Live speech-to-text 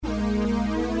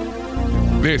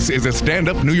This is a Stand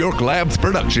Up New York Labs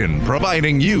production,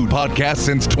 providing you podcasts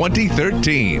since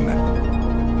 2013.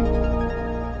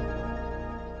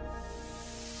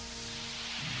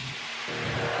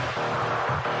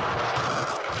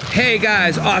 Hey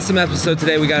guys, awesome episode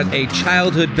today. We got a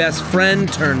childhood best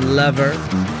friend turned lover,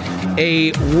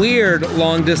 a weird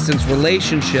long distance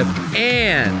relationship,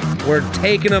 and we're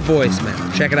taking a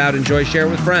voicemail. Check it out, enjoy, share it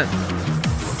with friends.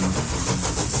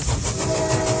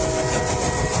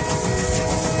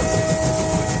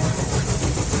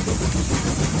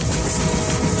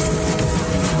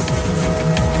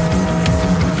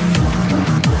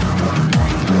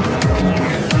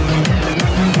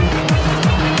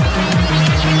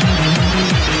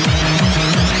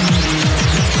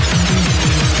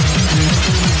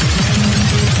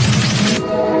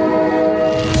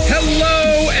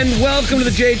 Welcome to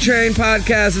the J-Train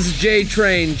Podcast. This is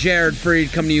J-Train, Jared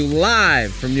Freed, coming to you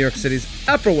live from New York City's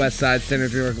Upper West Side. Stand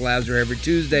Up New York Labs are every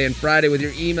Tuesday and Friday with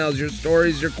your emails, your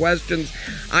stories, your questions.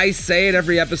 I say it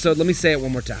every episode. Let me say it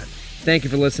one more time. Thank you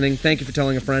for listening. Thank you for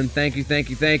telling a friend. Thank you, thank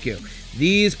you, thank you.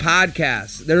 These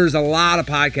podcasts, there's a lot of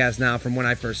podcasts now from when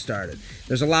I first started.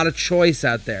 There's a lot of choice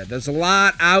out there. There's a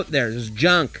lot out there. There's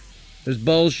junk. There's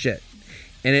bullshit.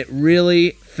 And it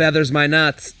really feathers my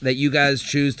nuts that you guys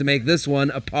choose to make this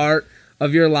one a part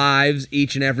of your lives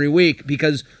each and every week,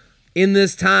 because in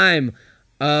this time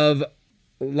of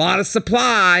a lot of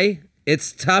supply,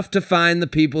 it's tough to find the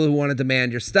people who want to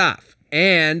demand your stuff.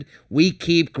 And we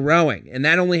keep growing. And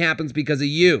that only happens because of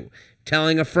you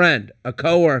telling a friend, a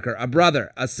coworker, a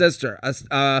brother, a sister,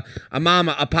 a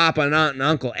mama, a papa, an aunt, an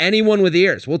uncle, anyone with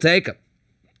ears. We'll take them.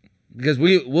 Because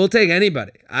we'll take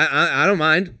anybody. I don't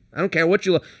mind. I don't care what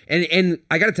you look. And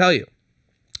I got to tell you,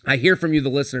 I hear from you, the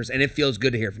listeners, and it feels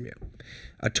good to hear from you.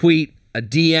 A tweet, a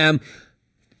DM.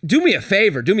 Do me a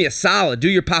favor. Do me a solid. Do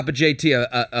your Papa JT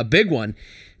a big one.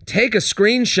 Take a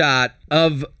screenshot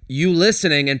of you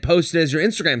listening and post it as your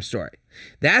Instagram story.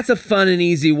 That's a fun and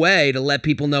easy way to let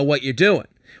people know what you're doing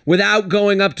without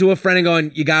going up to a friend and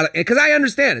going, you got it. Because I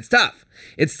understand. It's tough.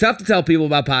 It's tough to tell people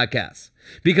about podcasts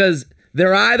because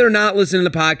they're either not listening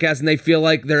to podcasts and they feel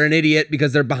like they're an idiot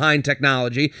because they're behind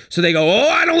technology. So they go, oh,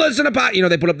 I don't listen to podcasts.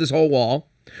 They put up this whole wall.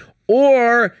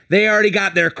 Or they already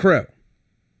got their crew.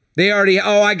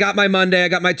 I got my Monday, I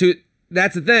got my Tuesday.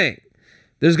 That's the thing.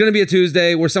 There's going to be a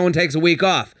Tuesday where someone takes a week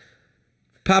off.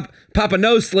 Papa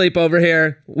no sleep over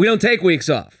here. We don't take weeks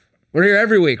off. We're here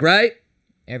every week, right?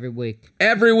 Every week.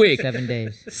 7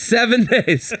 days. 7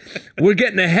 days. We're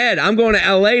getting ahead. I'm going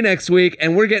to LA next week,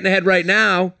 and we're getting ahead right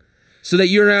now so that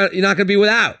you're not going to be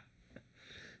without.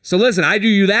 So listen, I do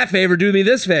you that favor, do me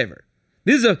this favor.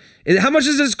 How much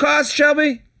does this cost,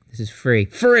 Shelby? This is free.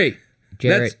 Free.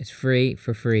 Jared, it's free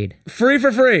for Freed. Free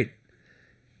for Freed.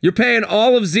 You're paying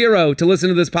all of zero to listen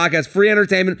to this podcast. Free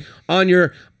entertainment on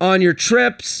your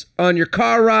trips, on your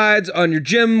car rides, on your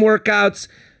gym workouts.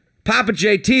 Papa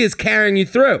JT is carrying you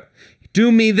through.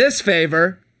 Do me this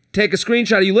favor. Take a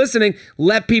screenshot of you listening.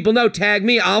 Let people know. Tag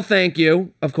me. I'll thank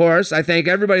you. Of course. I thank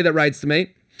everybody that writes to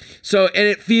me. And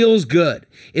it feels good.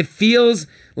 It feels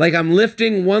like I'm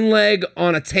lifting one leg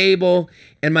on a table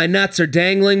and my nuts are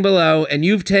dangling below, and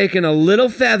you've taken a little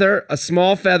feather, a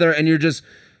small feather, and you're just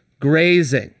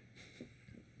grazing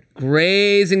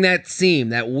that seam,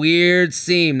 that weird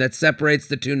seam that separates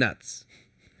the two nuts.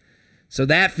 So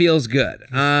that feels good.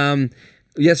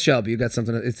 Yes, Shelby, you got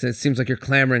something. It seems like you're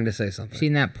clamoring to say something.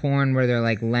 Seen that porn where they're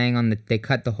like laying on they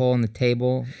cut the hole in the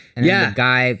table, and then the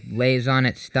guy lays on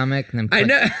its stomach, and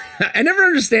then I never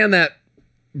understand that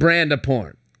brand of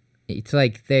porn. It's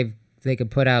like they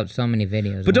could put out so many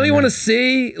videos. But don't you want to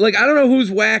see? Like, I don't know who's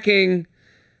whacking.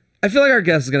 I feel like our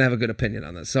guest is going to have a good opinion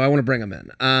on this, so I want to bring him in.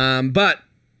 But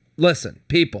listen,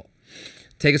 people,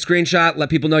 take a screenshot. Let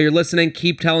people know you're listening.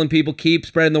 Keep telling people. Keep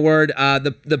spreading the word.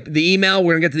 The email,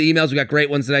 we're going to get to the emails. We got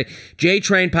great ones today.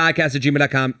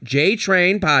 jtrainpodcast@gmail.com.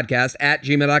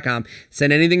 jtrainpodcast@gmail.com.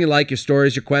 Send anything you like, your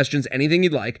stories, your questions, anything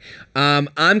you'd like. I'm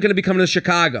going to be coming to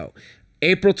Chicago.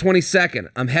 April 22nd,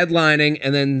 I'm headlining,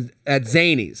 and then at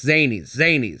Zanies,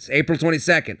 April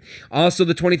 22nd. Also,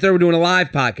 the 23rd, we're doing a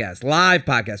live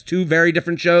podcast. 2 very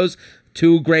different shows,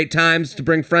 2 great times to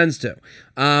bring friends to.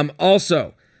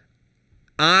 Also,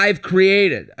 I've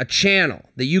created a channel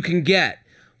that you can get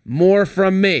more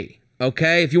from me,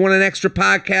 okay? If you want an extra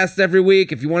podcast every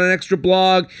week, if you want an extra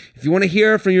blog, if you want to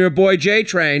hear from your boy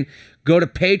J-Train, go to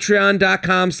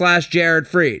patreon.com/Jared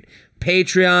Freed.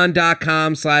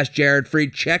 Patreon.com/Jared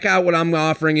Freed. Check out what I'm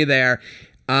offering you there.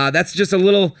 That's just a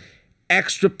little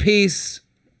extra piece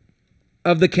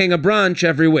of the King of Brunch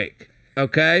every week.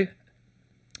 Okay?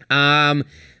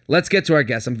 let's get to our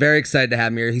guest. I'm very excited to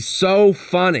have him here. He's so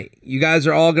funny. You guys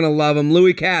are all going to love him.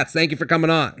 Louis Katz, thank you for coming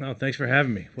on. Oh, thanks for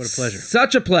having me. What a pleasure.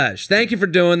 Such a pleasure. Thank you for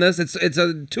doing this. It's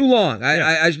too long.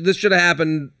 This should have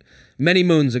happened many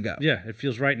moons ago. Yeah, it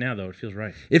feels right now, though. It feels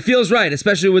right. It feels right,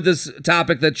 especially with this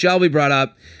topic that Shelby brought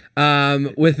up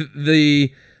with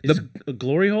the... Is it a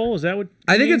glory hole? Is that what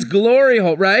I think it's glory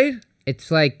hole, right?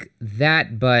 It's like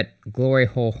that, but glory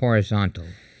hole horizontal.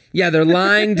 Yeah, they're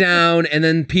lying down, and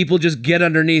then people just get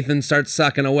underneath and start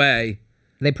sucking away.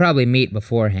 They probably meet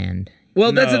beforehand.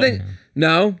 Well, that's the thing.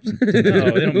 No? No, they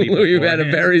don't meet Louis, you had a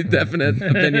beforehand. very definite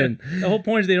opinion. The whole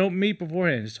point is they don't meet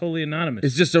beforehand. It's totally anonymous.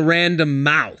 It's just a random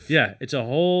mouth. Yeah, it's a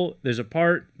hole. There's a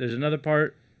part. There's another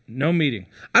part. No meeting.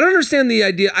 I don't understand the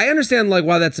idea. I understand like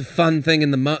why that's a fun thing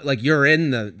in the like you're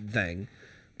in the thing,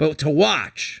 but to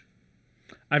watch.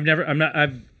 I'm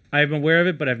aware of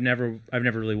it, but I've never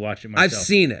really watched it myself. I've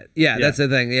seen it. Yeah, that's the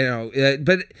thing.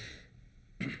 But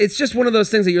it's just one of those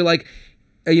things that you're like,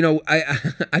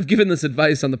 I've given this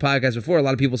advice on the podcast before. A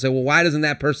lot of people say, well, why doesn't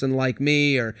that person like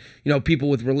me? Or, people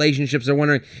with relationships are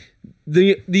wondering.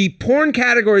 The porn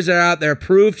categories that are out there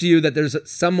prove to you that there's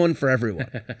someone for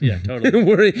everyone. Yeah,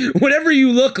 totally. Whatever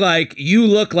you look like,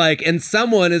 and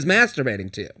someone is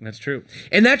masturbating to you. That's true.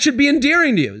 And that should be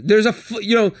endearing to you. There's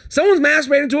someone's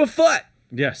masturbating to a foot.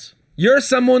 Yes. You're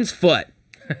someone's foot.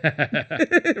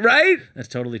 Right? That's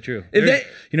totally true. Do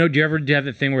you ever have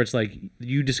that thing where it's like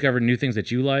you discover new things that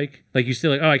you like? Like you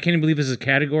still like, oh, I can't even believe this is a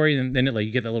category, and then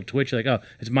you get that little twitch. You're like, oh,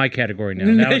 it's my category now.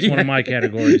 Now it's one of my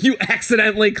categories. You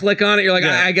accidentally click on it. You're like,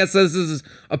 I guess this is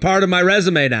a part of my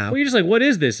resume now. Well, you're just like, what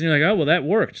is this? And you're like, oh, well, that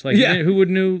worked. Like, who would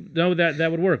know that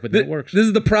would work? But that works. This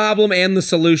is the problem and the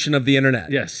solution of the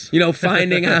internet. Yes.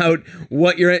 Finding out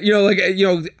what you're,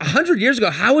 100 years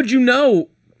ago, how would you know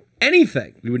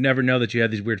anything? You would never know that you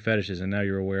had these weird fetishes, and now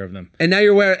you're aware of them. And now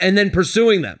you're aware, and then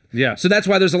pursuing them. Yeah. So that's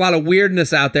why there's a lot of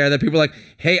weirdness out there that people are like,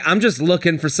 hey, I'm just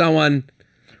looking for someone.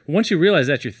 Once you realize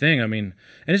that's your thing, I mean,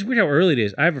 and it's weird how early it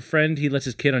is. I have a friend, he lets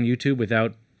his kid on YouTube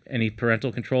without any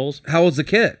parental controls. How old's the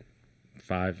kid?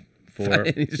 5, 4,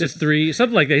 just 3,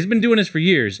 something like that. He's been doing this for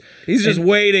years. He's just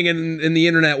wading in the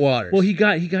internet waters. Well, he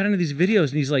got into these videos,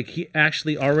 and he's like, he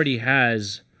actually already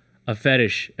has a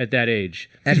fetish at that age.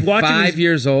 At 5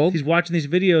 years old? He's watching these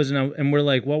videos, and we're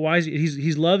like, well, why is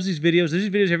he loves these videos. These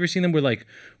videos, have you ever seen them where like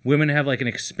women have like an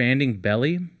expanding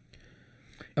belly?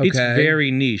 Okay. It's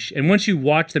very niche. And once you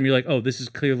watch them, you're like, oh, this is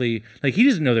clearly, like, he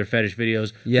doesn't know they're fetish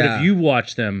videos. Yeah. But if you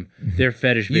watch them, they're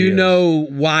fetish videos. You know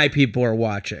why people are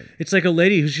watching. It's like a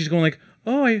lady she's going like,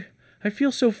 oh, I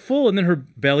feel so full, and then her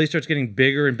belly starts getting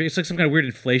bigger and bigger. It's like some kind of weird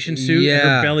inflation suit, and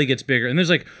her belly gets bigger. And there's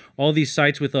like all these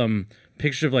sites with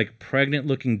pictures of like pregnant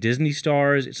looking Disney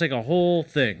stars. It's like a whole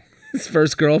thing. His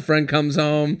first girlfriend comes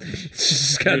home.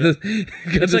 She's got this.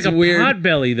 It's like a weird pot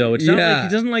belly though. It's not like he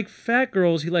doesn't like fat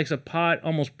girls. He likes a pot,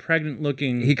 almost pregnant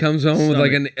looking. He comes home with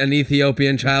like an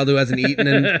Ethiopian child who hasn't eaten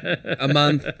in a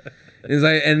month. He's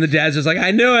like, and the dad's just like, I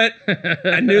knew it.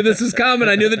 I knew this was coming.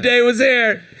 I knew the day was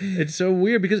here. It's so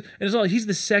weird because he's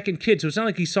the second kid, so it's not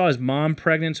like he saw his mom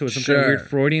pregnant, so it's some kind of weird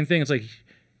Freudian thing. It's like,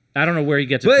 I don't know where he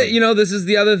gets it from. But, this is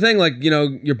the other thing. Like,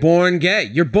 you're born gay.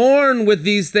 You're born with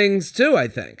these things, too, I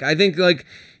think. I think, like,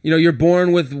 you're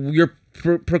born with your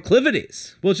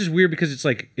proclivities. Well, it's just weird because it's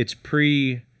like, he's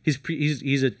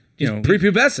prepubescent. Yeah,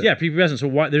 prepubescent. So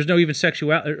why, there's no even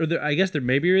sexuality. I guess there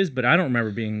maybe is, but I don't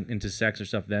remember being into sex or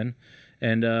stuff then.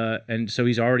 And so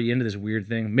he's already into this weird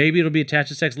thing. Maybe it'll be attached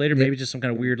to sex later. Maybe just some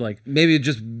kind of weird like. Maybe it'd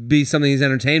just be something he's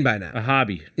entertained by now. A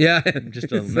hobby. Yeah,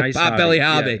 just a nice pot-belly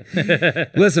hobby. Yeah.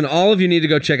 Listen, all of you need to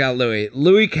go check out Louis.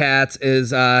 Louis Katz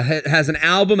has an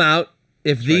album out.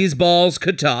 If These Balls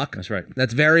Could Talk. That's right.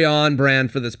 That's very on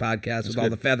brand for this podcast with all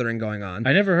the feathering going on.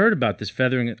 I never heard about this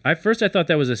feathering. I thought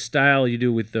that was a style you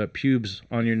do with the pubes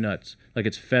on your nuts. Like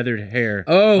it's feathered hair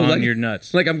on your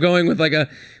nuts. Like I'm going with like a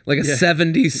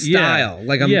 70s style.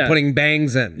 Like I'm putting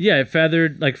bangs in. Yeah,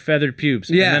 feathered pubes.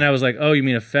 Yeah. And then I was like, oh, you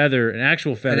mean an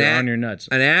actual feather on your nuts.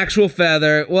 An actual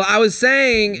feather. Well, I was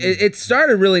saying it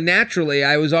started really naturally.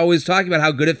 I was always talking about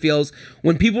how good it feels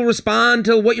when people respond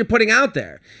to what you're putting out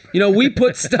there. We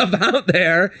put stuff out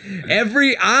there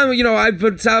I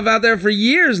put stuff out there for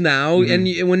years now.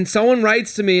 Mm-hmm. And when someone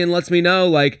writes to me and lets me know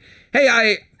like,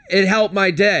 hey, it helped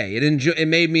my day. It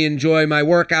made me enjoy my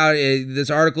workout. This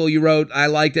article you wrote, I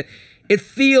liked it. It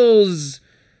feels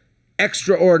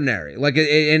extraordinary. Like,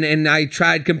 and I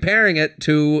tried comparing it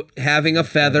to having a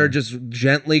feather just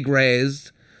gently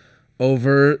grazed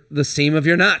over the seam of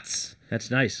your nuts. That's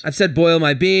nice. I've said boil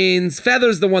my beans.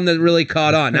 Feather's the one that really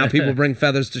caught on. Now people bring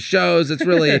feathers to shows. It's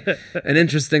really an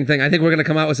interesting thing. I think we're going to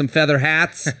come out with some feather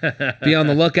hats. Be on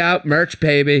the lookout. Merch,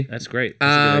 baby. That's great.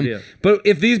 That's a good idea. But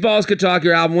if these balls could talk,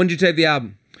 your album, when did you tape the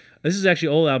album? This is actually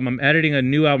an old album. I'm editing a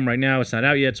new album right now. It's not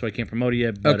out yet, so I can't promote it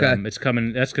yet. But it's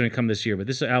coming. That's going to come this year. But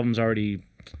this album's already,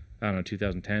 I don't know,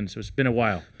 2010. So it's been a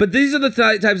while. But these are the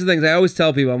types of things I always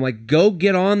tell people. I'm like, go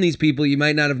get on these people you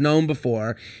might not have known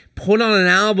before. Put on an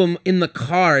album in the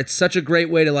car. It's such a great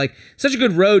way to such a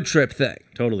good road trip thing.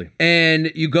 Totally.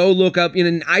 And you go look up,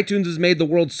 iTunes has made the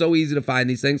world so easy to find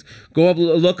these things. Go up,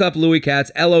 look up Louis Katz,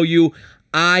 Louis.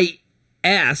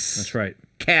 That's right.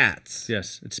 Katz.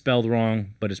 Yes, it's spelled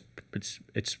wrong, but it's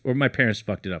or my parents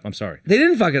fucked it up. I'm sorry. They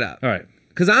didn't fuck it up. All right.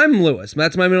 Because I'm Louis.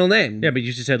 That's my middle name. Yeah, but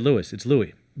you just said Louis. It's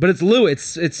Louis. But it's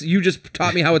Louis. It's you just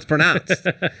taught me how it's pronounced.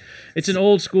 It's an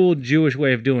old school Jewish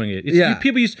way of doing it. When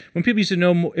people used to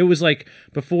know, it was like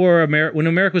before when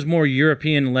America was more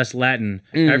European and less Latin.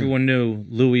 Everyone knew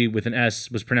Louis with an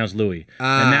S was pronounced Louis,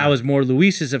 and now as more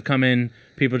Louises have come in,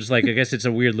 people are just like, I guess it's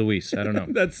a weird Luis. I don't know.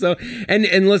 That's so.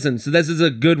 And listen, so this is a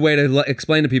good way to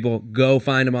explain to people. Go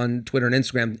find him on Twitter and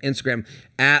Instagram. Instagram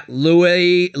at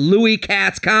Louis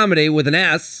Katz Comedy with an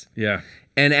S. Yeah.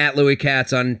 And at Louis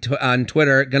Katz on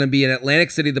Twitter. Going to be in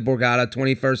Atlantic City, the Borgata,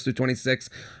 21st through 26th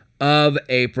of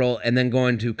April, and then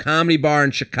going to Comedy Bar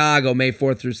in Chicago, May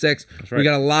 4th through 6th. That's right. We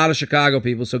got a lot of Chicago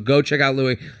people, so go check out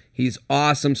Louis. He's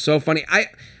awesome, so funny. I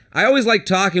always like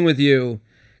talking with you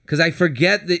because I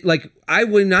forget that,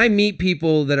 when I meet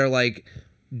people that are like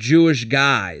Jewish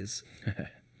guys,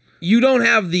 you don't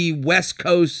have the West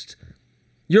Coast.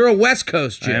 You're a West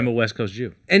Coast Jew. I am a West Coast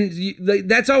Jew. And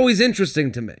that's always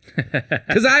interesting to me.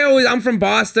 Because I'm from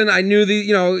Boston. I knew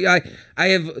I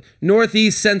have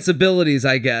Northeast sensibilities,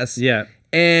 I guess. Yeah.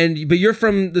 But you're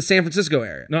from the San Francisco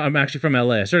area. No, I'm actually from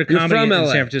LA. I started comedy in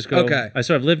San Francisco. Okay.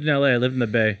 I've lived in LA. I lived in the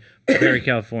Bay, Barry,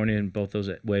 California, in both those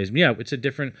ways. Yeah, it's a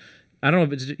different, I don't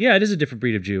know if it is a different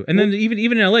breed of Jew. And then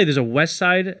even in LA, there's a West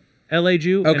Side LA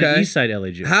Jew and an East Side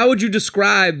LA Jew. How would you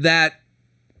describe that?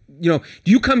 Do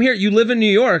you come here? You live in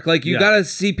New York. You got to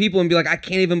see people and be like, I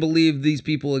can't even believe these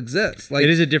people exist. It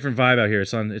is a different vibe out here.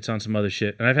 It's on some other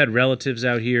shit. And I've had relatives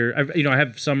out here. I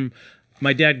have some.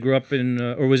 My dad grew up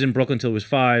or was in Brooklyn until he was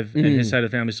 5, and his side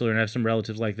of the family still there. And I have some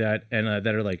relatives like that, and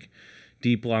that are like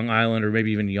deep Long Island or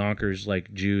maybe even Yonkers,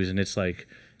 like Jews. And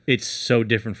it's so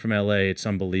different from LA. It's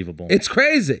unbelievable. It's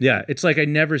crazy. Yeah, it's like I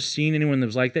never seen anyone that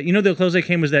was like that. The closest I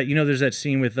came was that. There's that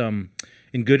scene with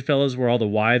in Goodfellas where all the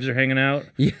wives are hanging out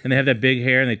and they have that big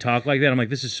hair and they talk like that. I'm like,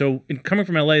 this is so, and coming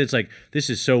from LA, it's like, this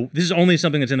is only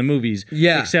something that's in the movies.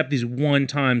 Yeah. Except these one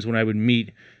times when I would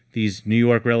meet these New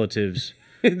York relatives.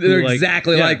 They're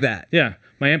exactly like that. Yeah.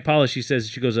 My Aunt Paula, she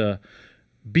goes,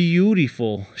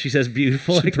 beautiful. She says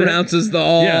beautiful. She pronounces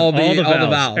all the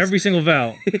vowels. Every single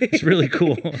vowel. It's really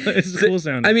cool. It's cool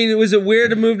sounding. I mean, was it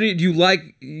weird to move to?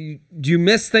 Do you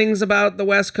miss things about the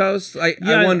West Coast? I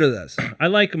wonder this. I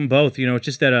like them both. It's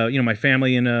just that my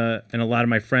family and a lot of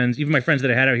my friends, even my friends that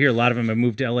I had out here, a lot of them have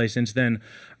moved to LA since then.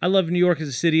 I love New York as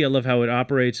a city. I love how it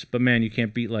operates. But man, you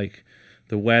can't beat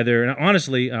the weather. And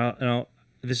honestly,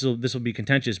 this will be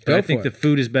contentious, but I think the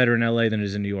food is better in LA than it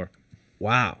is in New York.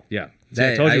 Wow. Yeah.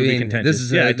 I told you it would be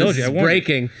contentious. I told you.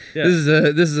 Breaking. Yeah.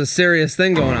 This is a serious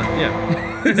thing going on.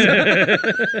 Yeah.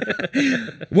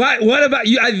 What about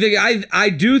you? I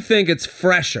do think it's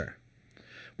fresher.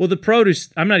 Well, the produce.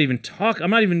 I wasn't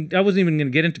even going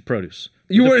to get into produce.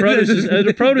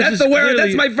 The produce.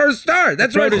 That's my first start.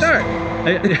 That's where I start.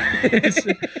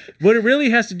 What it really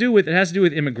has to do with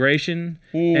immigration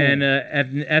and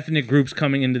ethnic groups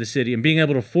coming into the city and being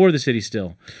able to afford the city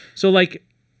still. So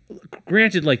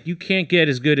granted, you can't get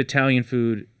as good Italian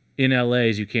food in LA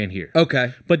as you can here.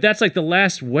 Okay. But that's the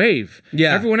last wave.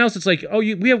 Yeah. Everyone else, it's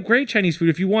we have great Chinese food.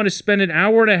 If you want to spend an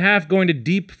hour and a half going to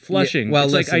deep Flushing,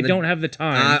 listen, I don't have the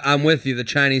time. I'm with you. The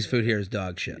Chinese food here is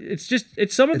dog shit.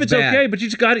 It's some of it's okay, but you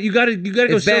go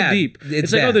so deep.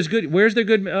 It's bad. There's good. Where's there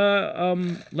good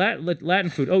Latin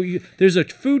food? There's a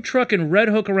food truck in Red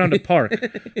Hook around a park.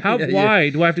 How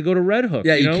wide do I have to go to Red Hook?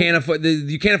 Yeah, you can't afford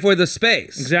the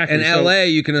space. Exactly. In LA,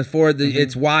 you can afford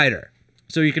it's wider.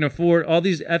 So you can afford, all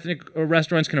these ethnic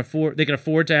restaurants can afford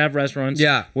to have restaurants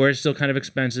where it's still kind of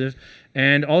expensive.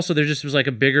 And also there just was a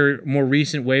bigger, more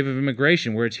recent wave of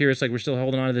immigration where it's we're still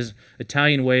holding on to this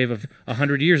Italian wave of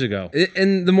 100 years ago.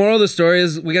 And the moral of the story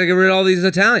is we got to get rid of all these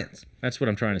Italians. That's what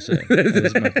I'm trying to say.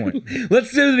 That's my point.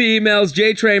 Let's do the emails.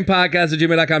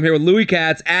 jtrainpodcast@gmail.com here with Louis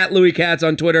Katz, at Louis Katz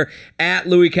on Twitter, at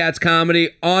Louis Katz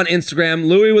Comedy on Instagram.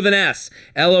 Louis with an S,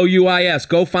 Louis.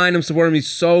 Go find him, support him. He's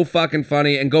so fucking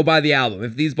funny. And go buy the album.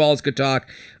 If These Balls Could Talk.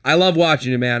 I love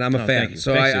watching you, man. I'm a fan. Thank you.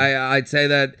 So I'd say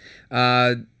that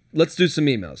let's do some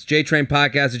emails.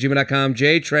 jtrainpodcast@gmail.com,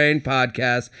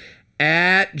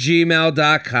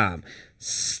 jtrainpodcast@gmail.com.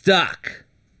 Stuck.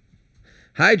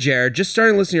 Hi, Jared. Just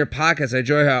starting listening to your podcast. I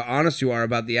enjoy how honest you are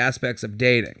about the aspects of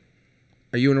dating.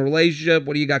 Are you in a relationship?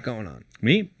 What do you got going on?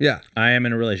 Me? Yeah. I am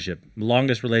in a relationship.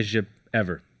 Longest relationship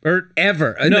ever.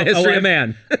 Ever in the history of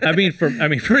man. I mean, for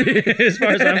as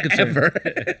far as I'm concerned,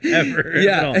 ever.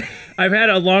 Yeah. I've had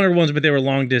longer ones, but they were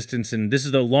long distance, and this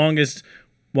is the longest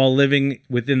while living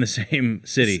within the same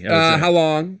city. How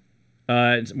long?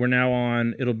 We're now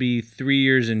on. It'll be 3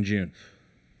 years in June.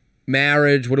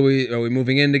 Marriage. Are we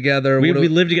moving in together? We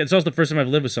live together. It's also the first time I've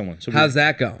lived with someone. So how's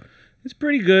that going? It's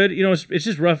pretty good. You know, it's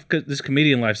just rough because this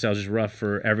comedian lifestyle is just rough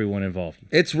for everyone involved.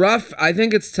 It's rough. I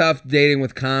think it's tough dating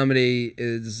with comedy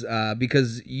is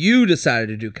because you decided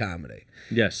to do comedy.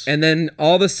 Yes. And then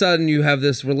all of a sudden you have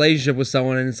this relationship with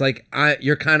someone and it's like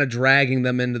you're kind of dragging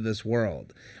them into this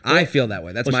world. Well, I feel that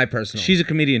way. That's my personal. She's a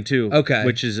comedian too. Okay.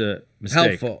 Which is a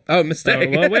mistake. Helpful. Oh,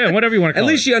 mistake. Well, whatever you want to call it. At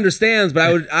least she understands,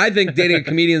 but I think dating a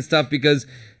comedian stuff because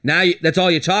now that's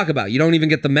all you talk about. You don't even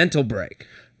get the mental break.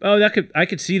 Oh, I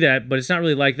could see that, but it's not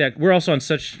really like that. We're also on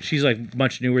she's like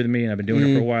much newer than me and I've been doing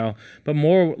it for a while, but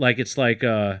more like it's like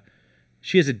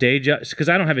she has a day job because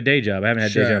I don't have a day job. I haven't had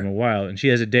a day job in a while, and she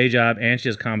has a day job and she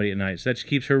has comedy at night, so that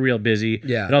keeps her real busy.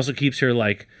 Yeah. It also keeps her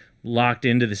like locked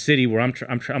into the city where I'm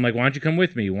like, why don't you come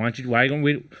with me? Why don't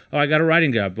we? Oh, I got a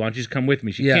writing job. Why don't you just come with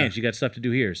me? She can't. She got stuff to do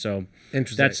here. So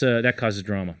interesting. That causes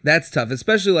drama. That's tough,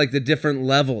 especially like the different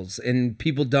levels, and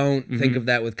people don't think of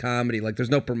that with comedy. Like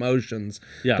there's no promotions,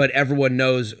 but everyone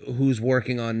knows who's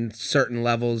working on certain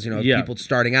levels. You know, people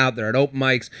starting out, they're at open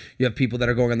mics. You have people that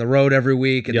are going on the road every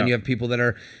week, and then you have people that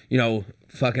are,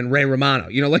 fucking Ray Romano.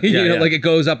 Like like it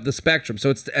goes up the spectrum. So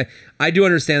it's I do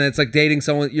understand that it's like dating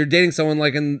someone. You're dating someone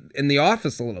like in The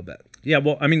Office a little bit. Yeah,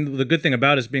 well, I mean, the good thing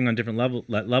about us being on different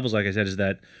levels, like I said, is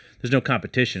that there's no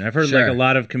competition. I've heard like a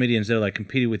lot of comedians that are like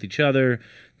competing with each other.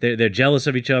 They're jealous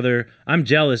of each other. I'm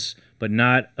jealous, but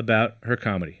not about her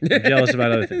comedy. I'm jealous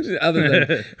about other things. Other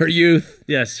than her youth.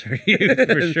 Yes, her youth,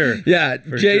 for sure. Yeah,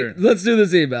 Jay, let's do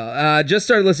this email. Just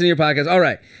started listening to your podcast. All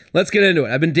right, let's get into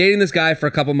it. I've been dating this guy for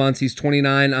a couple months. He's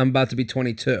 29. I'm about to be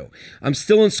 22. I'm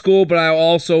still in school, but I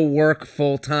also work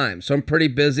full time, so I'm pretty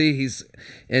busy. His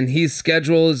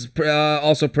schedule is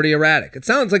also pretty erratic. It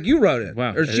sounds like you wrote it.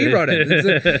 Wow. Or she wrote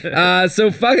it.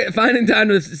 So finding time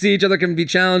to see each other can be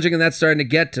challenging, and that's starting to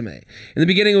get to me. In the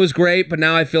beginning, it was great, but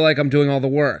now I feel like I'm doing all the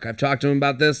work. I've talked to him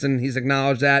about this, and he's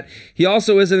acknowledged that. He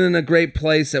also isn't in a great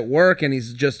place at work, and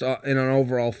he's just in an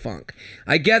overall funk.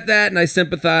 I get that, and I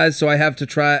sympathize, so I've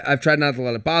tried not to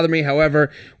let it bother me. However,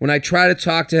 when I try to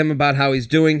talk to him about how he's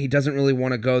doing, he doesn't really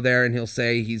want to go there, and he'll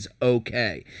say he's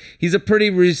okay. He's a pretty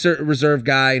reserved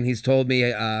guy, and he's told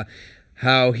me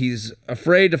how he's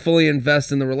afraid to fully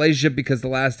invest in the relationship because the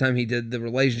last time he did, the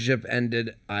relationship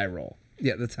ended. Eye roll.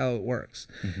 Yeah, that's how it works.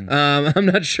 Mm-hmm. I'm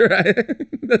not sure.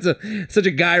 That's such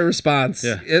a guy response.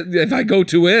 Yeah. If I go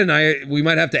too in, we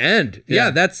might have to end. Yeah,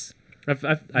 that's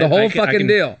the whole fucking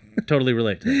deal. Totally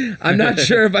relate. I'm not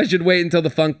sure if I should wait until the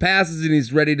funk passes and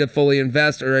he's ready to fully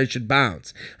invest or I should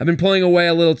bounce. I've been pulling away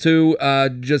a little too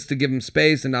just to give him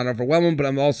space and not overwhelm him, but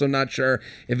I'm also not sure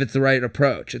if it's the right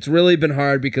approach. It's really been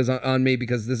hard on me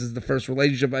because this is the first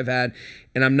relationship I've had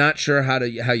and I'm not sure how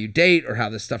you date or how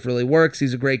this stuff really works.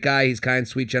 He's a great guy. He's kind,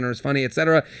 sweet, generous, funny,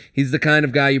 etc. He's the kind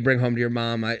of guy you bring home to your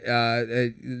mom.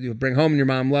 You bring home and your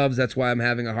mom loves. That's why I'm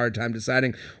having a hard time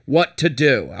deciding what to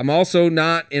do. I'm also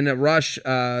not in a rush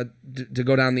to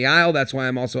go down the aisle. That's why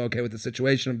I'm also okay with the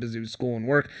situation. I'm busy with school and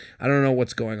work. I don't know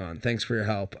what's going on. Thanks for your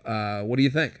help. What do you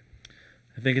think?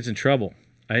 I think it's in trouble.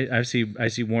 I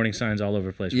see warning signs all over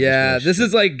the place. Yeah, this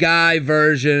is like guy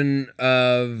version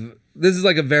of. This is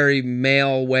like a very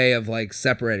male way of like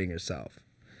separating yourself.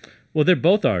 Well, they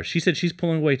both are. She said she's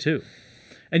pulling away too.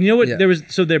 And you know what? Yeah.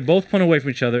 So they're both pulling away from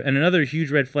each other. And another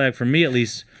huge red flag for me, at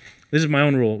least, this is my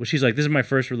own rule. She's like, this is my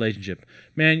first relationship.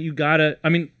 Man, you gotta. I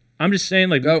mean, I'm just saying,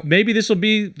 like, maybe this will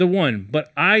be the one.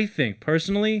 But I think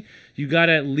personally, you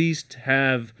gotta at least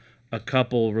have a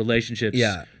couple relationships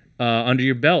under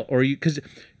your belt, or because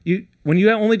when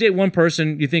you only date one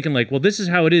person, you're thinking like, well, this is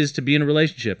how it is to be in a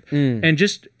relationship. And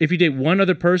just if you date one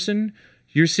other person,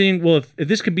 you're seeing, well, if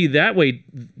this could be that way,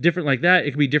 different like that,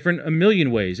 it could be different a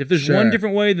million ways. If there's one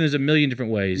different way, then there's a million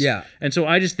different ways. Yeah. And so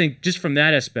I just think just from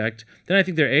that aspect, then I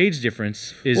think their age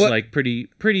difference is like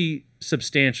pretty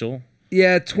substantial.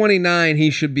 Yeah, 29, he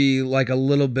should be like a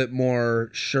little bit more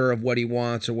sure of what he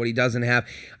wants or what he doesn't have.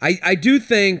 I do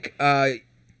think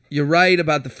you're right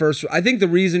about the first. I think the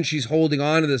reason she's holding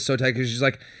on to this so tight because she's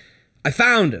like, I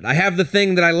found it. I have the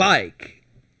thing that I like.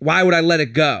 Why would I let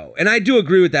it go? And I do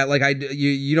agree with that. Like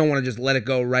you don't want to just let it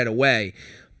go right away.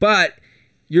 But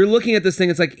you're looking at this thing.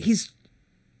 It's like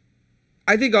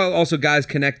I think also guys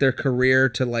connect their career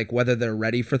to like whether they're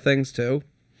ready for things too.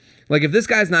 Like if this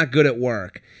guy's not good at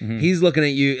work, he's looking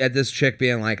at this chick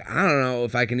being like, I don't know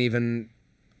if I can even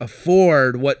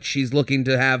afford what she's looking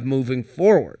to have moving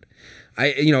forward.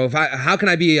 How can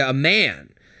I be a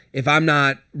man if I'm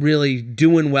not really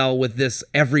doing well with this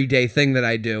everyday thing that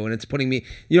I do? And it's putting me,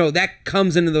 that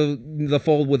comes into the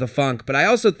fold with a funk. But I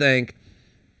also think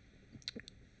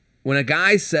when a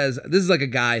guy says, this is like a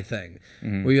guy thing,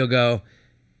 where you'll go,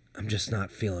 I'm just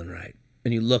not feeling right.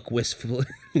 And you look wistfully,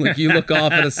 like you look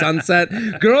off at a sunset.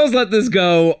 Girls let this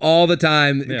go all the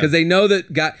time because they know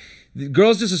that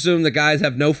girls just assume that guys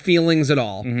have no feelings at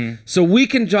all. So we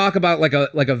can talk about like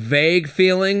a vague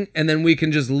feeling, and then we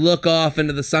can just look off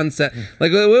into the sunset.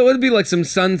 Like it would be like some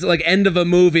like end of a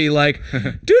movie, like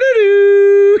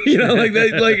doo-doo-doo,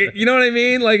 like you know what I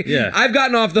mean? Like I've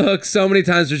gotten off the hook so many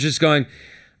times with just going,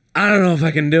 I don't know if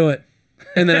I can do it.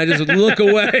 And then I just look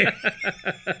away.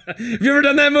 Have you ever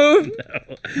done that move?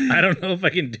 No. I don't know if I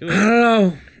can do it. I don't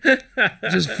know.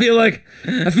 I feel like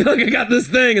I got this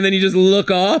thing, and then you just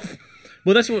look off.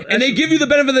 Well, and they give you the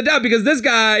benefit of the doubt because this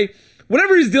guy,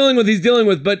 whatever he's dealing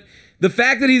with. But the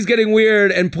fact that he's getting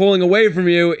weird and pulling away from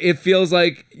you, it feels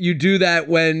like you do that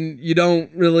when you don't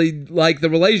really like the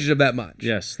relationship that much.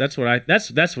 Yes, that's what I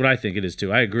think it is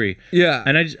too. I agree. Yeah,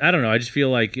 and I don't know. I just feel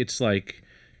like it's like.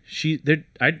 You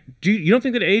don't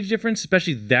think that age difference,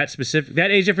 especially that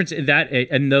age difference in that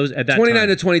and those at that 29 time?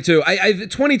 to 22. I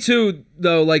 22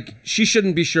 though, like she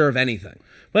shouldn't be sure of anything.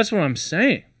 Well, that's what I'm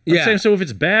saying. I'm saying, so if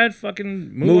it's bad,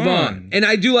 fucking move on. And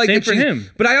I do like Same that for him.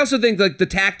 But I also think like the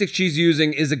tactic she's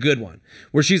using is a good one,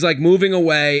 where she's like moving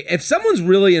away. If someone's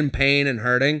really in pain and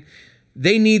hurting,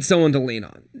 they need someone to lean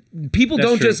on. People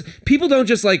don't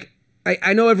just like.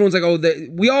 I know everyone's like,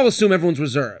 we all assume everyone's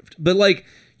reserved, but like.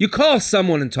 You call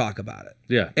someone and talk about it.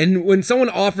 Yeah. And when someone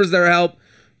offers their help,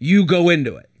 you go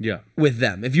into it. Yeah. With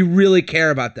them if you really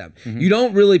care about them. You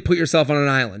don't really put yourself on an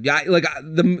island. Yeah.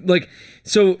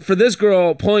 So for this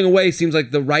girl, pulling away seems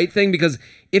like the right thing because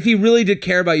if he really did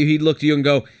care about you, he'd look to you and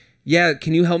go, "Yeah,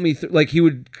 can you help me?" Like he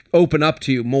would open up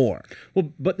to you more.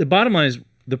 Well, but the bottom line is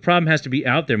the problem has to be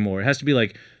out there more. It has to be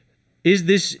like, is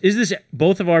this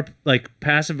both of our like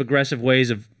passive aggressive ways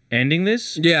of ending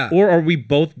this? Yeah. Or are we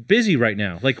both busy right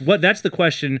now? Like what? That's the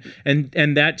question, and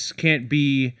that can't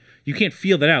be. You can't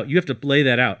feel that out. You have to lay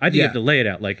that out. I think you have to lay it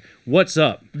out. Like, what's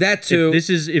up? That too.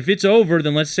 If it's over,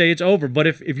 then let's say it's over. But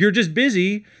if you're just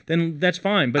busy, then that's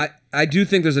fine. But I do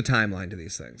think there's a timeline to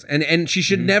these things, and she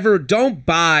should never. Don't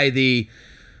buy the.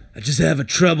 I just have a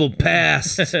troubled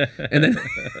past, and then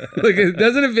like,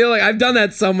 doesn't it feel like I've done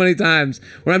that so many times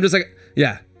where I'm just like,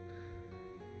 yeah,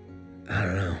 I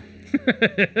don't know.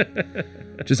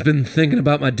 Just been thinking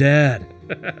about my dad.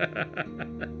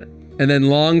 And then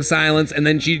long silence, and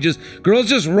then girls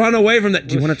just run away from that.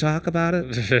 Do you want to talk about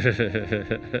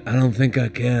it? I don't think I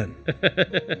can.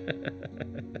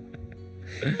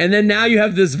 And then now you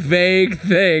have this vague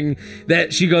thing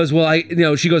that she goes,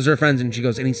 she goes to her friends and she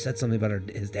goes, and he said something about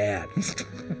his dad.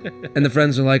 And the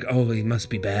friends are like, oh, he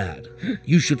must be bad.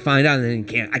 You should find out. And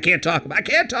then I can't talk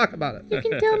about it. You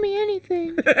can tell me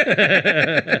anything.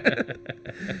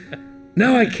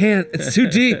 No, I can't. It's too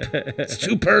deep. It's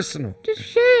too personal. Just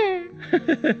share.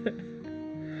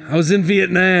 I was in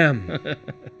Vietnam.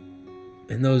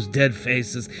 And those dead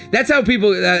faces. That's how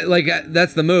people,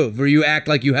 that's the move, where you act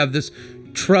like you have this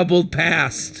troubled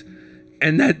past.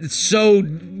 And that so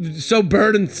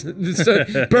burdens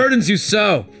you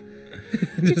so.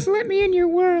 Just let me in your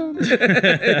world.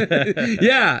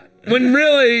 Yeah. When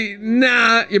really,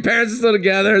 nah, your parents are still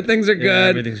together, things are good.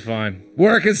 Everything's fine.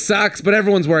 Work sucks, but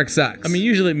everyone's work sucks. I mean,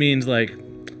 usually it means like,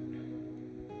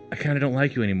 I kind of don't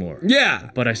like you anymore. Yeah.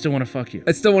 But I still want to fuck you.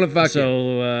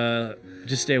 So,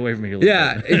 just stay away from me.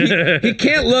 He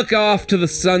can't look off to the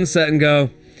sunset and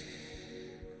go,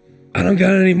 I don't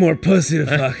got any more pussy to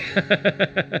fuck.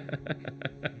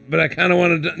 But I kind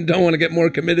of don't want to get more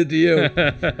committed to you.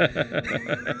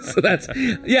 So that's,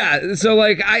 yeah. So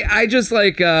like, I just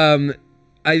like,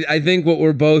 I think what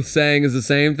we're both saying is the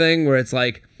same thing, where it's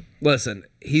like, listen,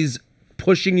 he's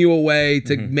pushing you away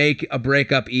to make a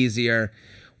breakup easier.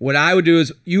 What I would do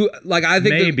is I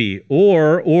think maybe,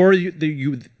 or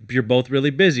you're both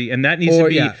really busy, and that needs to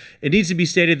be. Yeah. It needs to be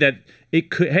stated that it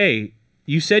could. Hey,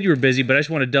 you said you were busy, but I just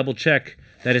want to double check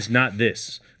that it's not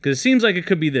this. Because it seems like it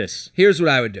could be this. Here's what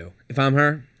I would do. If I'm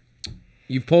her,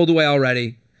 you've pulled away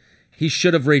already. He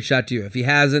should have reached out to you. If he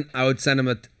hasn't, I would send him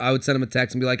a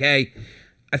text and be like, hey,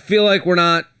 I feel like we're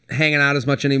not hanging out as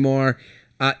much anymore.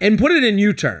 And put it in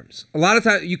you terms. A lot of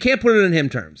times, you can't put it in him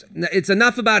terms. It's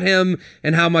enough about him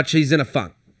and how much he's in a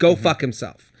funk. Go fuck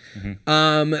himself.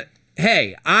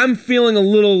 Hey, I'm feeling a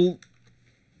little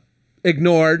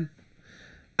ignored.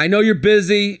 I know you're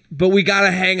busy, but we got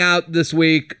to hang out this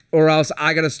week or else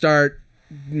I got to start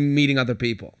meeting other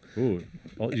people. Ooh,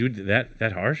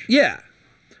 that harsh? Yeah.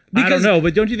 Because, I don't know,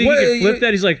 but don't you think he could flip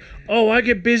that? He's like, oh, I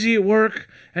get busy at work,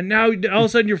 and now all of a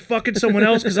sudden you're fucking someone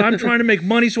else because I'm trying to make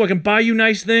money so I can buy you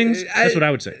nice things? That's what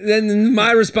I would say. Then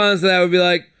my response to that would be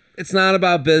like, it's not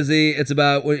about busy. It's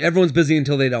about everyone's busy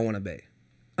until they don't want to be.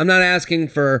 I'm not asking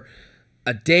for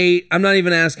a date. I'm not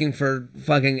even asking for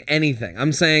fucking anything.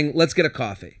 I'm saying, let's get a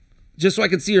coffee. Just so I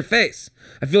can see your face.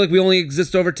 I feel like we only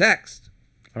exist over text.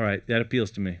 All right, that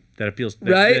appeals to me. That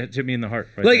hit me in the heart.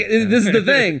 Right like there. This is the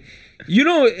thing,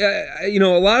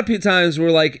 a lot of times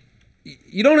we're like,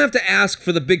 you don't have to ask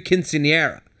for the big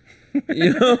quinceañera.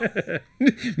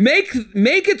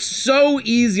 make it so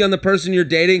easy on the person you're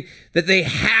dating that they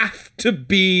have to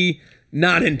be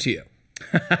not into you.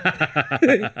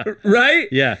 Right?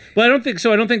 Yeah, but I don't think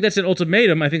so. I don't think that's an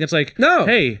ultimatum. I think it's like, no,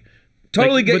 hey.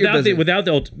 Totally get your business. Without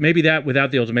the ultimatum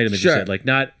that you said, like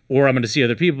not, or I'm going to see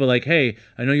other people, but like, hey,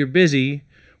 I know you're busy.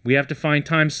 We have to find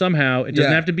time somehow. It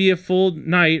doesn't have to be a full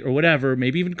night or whatever,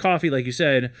 maybe even coffee, like you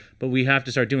said, but we have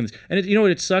to start doing this. And you know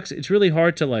what? It sucks. It's really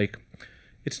hard to like,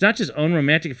 it's not just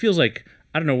unromantic. It feels like,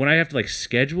 I don't know, when I have to like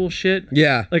schedule shit.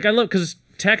 Yeah. Like I love, because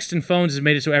text and phones has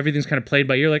made it so everything's kind of played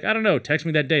by ear. Like, I don't know, text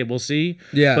me that day. We'll see.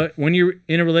 Yeah. But when you're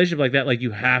in a relationship like that, like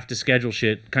you have to schedule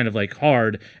shit kind of like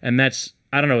hard. And that's,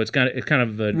 I don't know. It's kind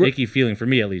of an icky feeling for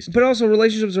me, at least. But also,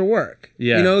 relationships are work.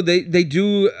 Yeah. They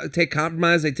do take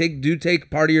compromise. They take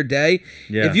part of your day.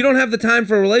 Yeah. If you don't have the time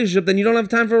for a relationship, then you don't have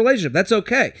time for a relationship. That's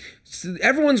okay.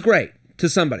 Everyone's great to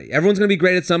somebody. Everyone's going to be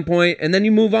great at some point, and then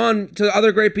you move on to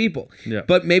other great people. Yeah.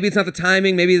 But maybe it's not the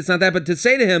timing. Maybe it's not that. But to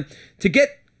say to him, to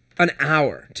get an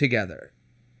hour together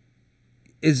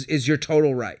is your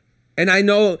total right. And I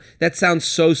know that sounds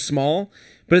so small,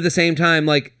 but at the same time,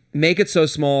 like, make it so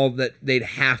small that they'd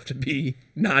have to be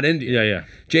not into you. Yeah.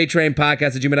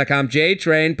 JTrainPodcast@gmail.com.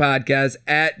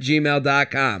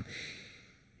 JTrainPodcast@gmail.com.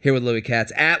 Here with Louis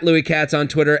Katz. At Louis Katz on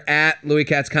Twitter. At Louis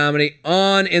Katz Comedy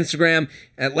on Instagram.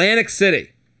 Atlantic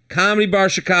City. Comedy Bar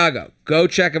Chicago. Go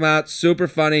check them out. Super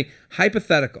funny.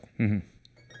 Hypothetical.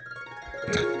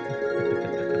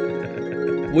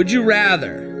 Would you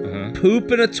rather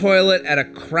poop in a toilet at a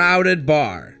crowded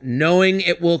bar knowing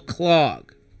it will clog,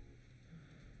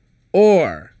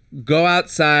 or go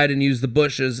outside and use the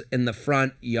bushes in the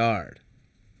front yard?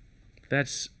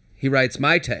 He writes,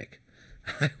 my take.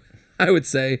 I would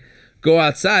say, go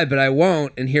outside, but I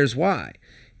won't, and here's why.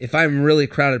 If I'm a really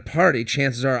crowded party,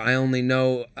 chances are I only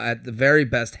know at the very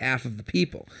best half of the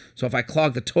people. So if I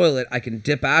clog the toilet, I can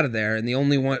dip out of there, and the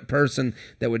only one person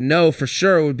that would know for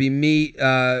sure would be me.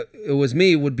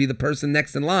 Would be the person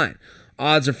next in line.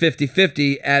 Odds are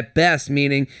 50-50 at best,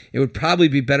 meaning it would probably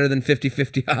be better than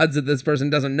 50-50 odds that this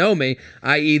person doesn't know me,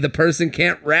 i.e. the person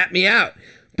can't rat me out.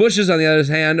 Bushes, on the other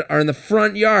hand, are in the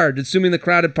front yard. Assuming the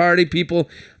crowded party, people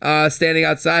standing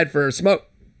outside for smoke,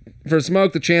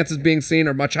 the chances being seen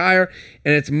are much higher,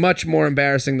 and it's much more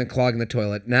embarrassing than clogging the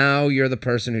toilet. Now you're the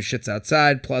person who shits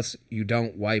outside, plus you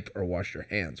don't wipe or wash your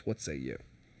hands. What say you?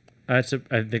 I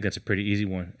think that's a pretty easy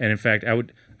one. And in fact, I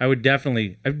would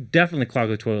definitely clog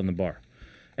the toilet in the bar.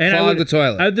 And clog the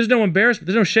toilet. There's no embarrassment.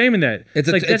 There's no shame in that.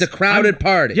 It's a crowded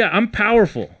party. Yeah, I'm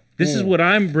powerful. This is what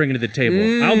I'm bringing to the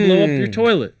table. I'll blow up your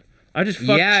toilet. I just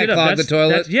fuck shit up. Clog the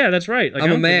toilet. That's right. Like,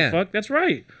 I'm a man. Fuck. That's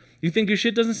right. You think your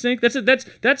shit doesn't stink?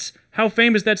 That's how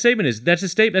famous that statement is. That's a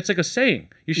statement. That's like a saying.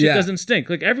 Your shit doesn't stink.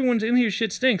 Like, everyone's in here,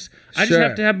 shit stinks. I just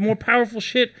have to have more powerful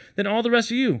shit than all the rest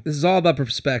of you. This is all about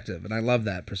perspective, and I love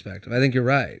that perspective. I think you're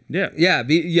right. Yeah.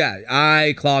 Yeah.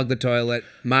 I clogged the toilet.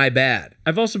 My bad.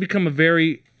 I've also become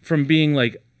from being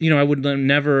like, I would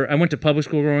never. I went to public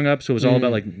school growing up, so it was all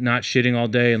about like not shitting all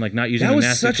day and like not using the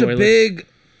nasty toilets. That was such a big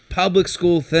public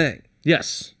school thing.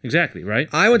 Yes, exactly, right?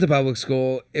 I went to public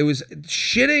school.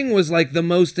 Shitting was like the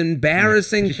most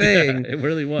embarrassing thing it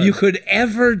really was. you could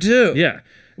ever do. Yeah.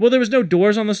 Well, there was no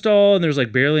doors on the stall, and there was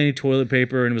like barely any toilet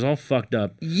paper, and it was all fucked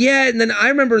up. Yeah, and then I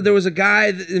remember there was a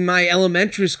guy in my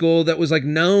elementary school that was like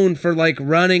known for like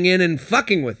running in and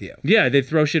fucking with you. Yeah, they'd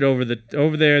throw shit over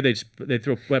there. They'd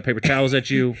throw wet paper towels at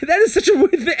you. That is such a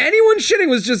weird thing. Anyone shitting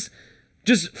was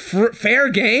just fair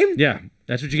game. Yeah.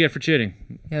 That's what you get for cheating.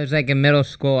 It was like in middle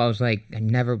school. I was like, I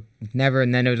never.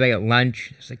 And then it was like at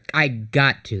lunch. It's like, I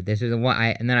got to. This is the one.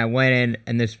 And then I went in,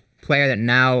 and this player that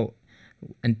now,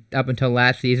 and up until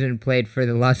last season, played for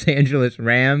the Los Angeles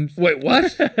Rams. Wait,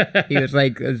 what? He was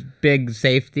like this big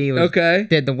safety. Okay.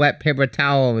 Did the wet paper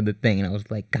towel with the thing, and I was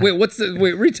like, God.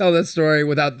 Wait, retell that story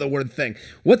without the word thing.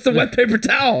 What's the wet paper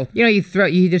towel? You know,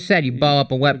 you just said you ball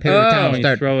up a wet paper towel and you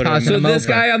start throw it tossing So them this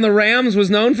over. guy on the Rams was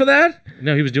known for that?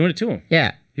 No, he was doing it to him.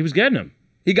 Yeah. He was getting him.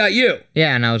 He got you.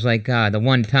 Yeah, and I was like, God, the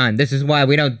one time. This is why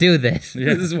we don't do this.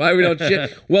 This is why we don't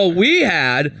shit. Well, we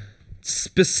had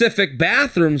specific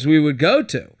bathrooms we would go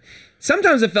to.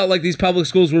 Sometimes it felt like these public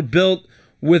schools were built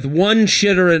with one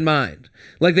shitter in mind.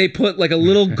 Like they put like a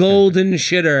little golden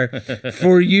shitter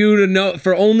for you to know,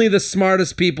 for only the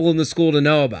smartest people in the school to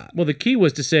know about. Well, the key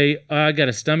was to say, I got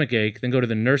a stomach ache, then go to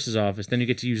the nurse's office, then you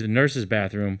get to use the nurse's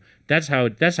bathroom. That's how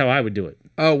I would do it.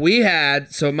 Oh,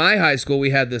 so at my high school,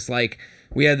 we had this one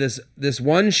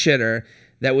shitter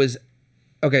that was,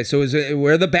 okay, so it was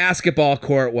where the basketball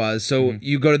court was. So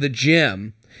you go to the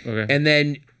gym, Okay. and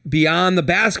then beyond the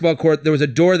basketball court, there was a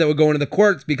door that would go into the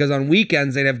courts because on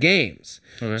weekends they'd have games.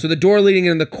 Okay. So the door leading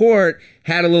into the court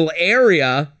had a little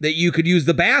area that you could use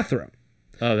the bathroom.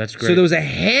 Oh, that's great. So there was a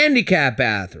handicap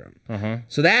bathroom.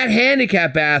 So that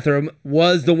handicap bathroom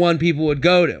was the one people would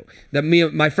go to, that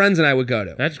my friends and I would go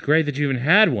to. That's great that you even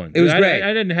had one. It was great.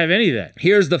 I didn't have any of that.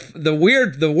 Here's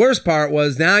the worst part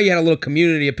was now you had a little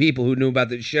community of people who knew about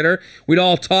the shitter. We'd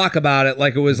all talk about it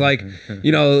like it was like,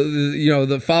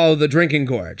 the follow the drinking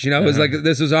gorge. It was like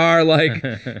this was our like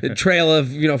trail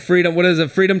of freedom. What is it?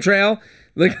 Freedom Trail?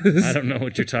 Like I don't know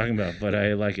what you're talking about, but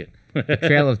I like it.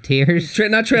 Trail of Tears?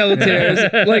 Not Trail of Tears.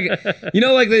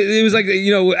 It was like,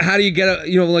 how do you get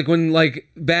like when like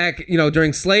back,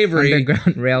 during slavery.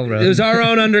 Underground Railroad. It was our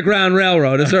own Underground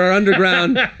Railroad. It's our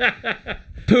underground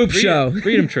poop show.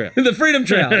 Freedom Trail. The Freedom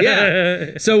Trail,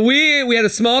 yeah. So we had a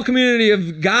small community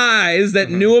of guys that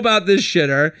knew about this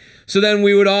shitter. So then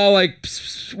we would all like,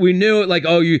 we knew it like,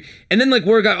 and then like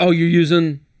word got, you're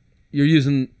using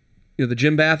the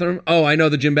gym bathroom? Oh, I know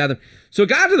the gym bathroom. So it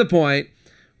got to the point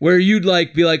where you'd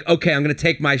like be like, okay, I'm gonna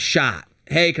take my shot.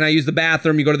 Hey, can I use the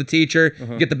bathroom? You go to the teacher,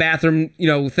 get the bathroom,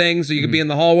 thing, so you could be in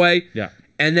the hallway. Yeah.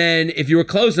 And then if you were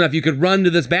close enough, you could run to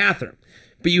this bathroom.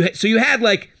 But you had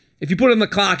like, if you put it on the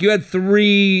clock, you had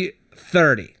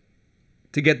 3:30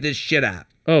 to get this shit out.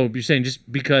 Oh, you're saying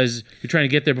just because you're trying to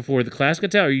get there before the class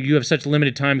gets out, or you have such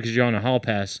limited time because you're on a hall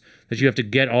pass that you have to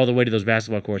get all the way to those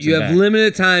basketball courts? You have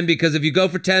limited time because if you go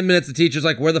for 10 minutes, the teacher's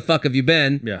like, where the fuck have you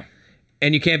been? Yeah.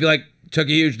 And you can't be like, took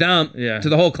a huge dump to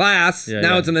the whole class.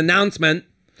 Now it's an announcement.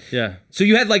 Yeah. So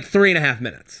you had like 3.5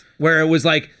 minutes where it was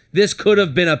like, this could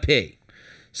have been a pee.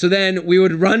 So then we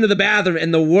would run to the bathroom,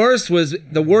 and the worst was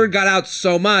the word got out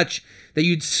so much that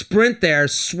you'd sprint there,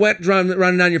 sweat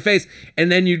running down your face, and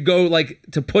then you'd go like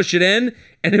to push it in,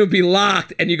 and it would be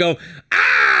locked, and you go,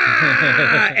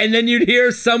 ah! And then you'd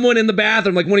hear someone in the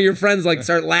bathroom, like one of your friends, like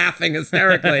start laughing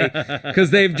hysterically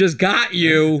because they've just got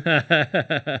you,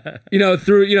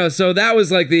 through, so that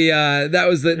was like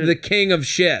the king of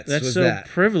shits. That's so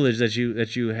privileged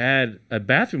that you had a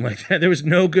bathroom like that. There was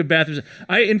no good bathrooms.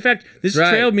 In fact, this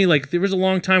trailed me. Like there was a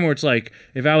long time where it's like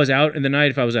if I was out in the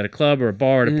night, if I was at a club or a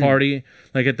bar at a party,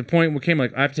 like at the point where it came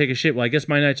like I have to take a shit. Well, I guess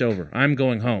my night's over. I'm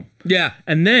going home. Yeah.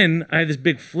 And then I had this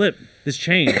big flip, this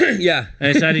change. Yeah. And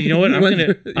I decided, you know what? I'm went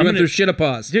gonna through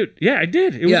shit-a-pause. Dude, yeah, I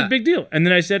did. It was a big deal. And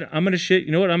then I said, I'm gonna shit.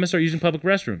 You know what? I'm gonna start using public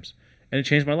restrooms, and it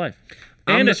changed my life.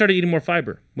 And I started eating more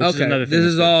fiber, which is another thing. This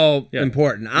is all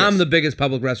important. Yes. I'm the biggest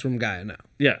public restroom guy I know.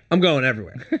 Yeah. I'm going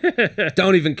everywhere.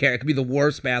 Don't even care. It could be the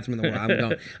worst bathroom in the world. I'm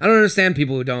going. I don't understand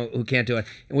people who can't do it.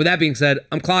 And with that being said,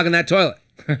 I'm clogging that toilet.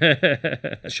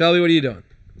 Shelby, what are you doing?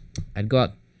 I'd go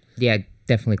out. Yeah,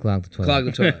 definitely clog the toilet. Clog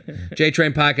the toilet.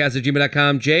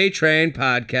 JTrainPodcast@gmail.com.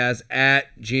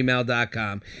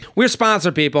 JTrainPodcast@gmail.com. We're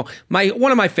sponsored, people.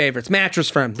 One of my favorites, Mattress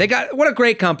Firm. What a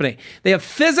great company. They have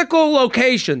physical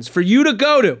locations for you to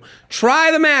go to.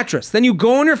 Try the mattress. Then you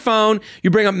go on your phone,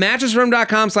 you bring up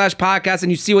mattressfirm.com/podcast,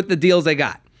 and you see what the deals they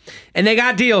got. And they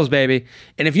got deals, baby.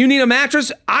 And if you need a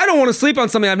mattress, I don't want to sleep on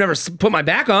something I've never put my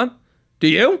back on. Do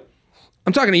you?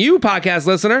 I'm talking to you, podcast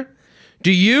listener.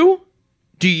 Do you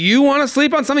want to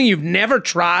sleep on something you've never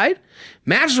tried?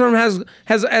 Mattress Firm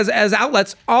has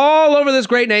outlets all over this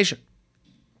great nation.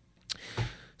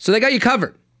 So they got you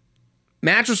covered.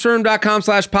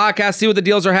 Mattressfirm.com/podcast. See what the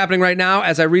deals are happening right now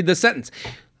as I read this sentence.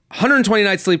 120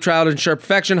 night sleep trial to ensure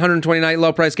perfection, 120 night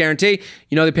low price guarantee.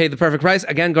 You know they paid the perfect price.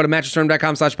 Again, go to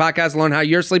mattressfirm.com/podcast and learn how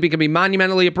your sleeping can be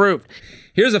monumentally improved.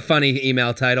 Here's a funny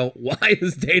email title. Why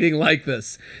is dating like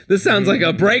this? This sounds like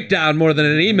a breakdown more than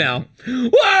an email.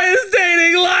 Why is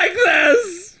dating like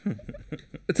this?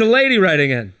 It's a lady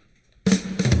writing in.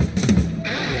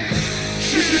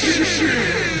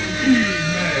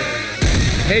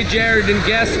 Hey, Jared and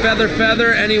guest,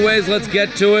 Feather. Anyways, let's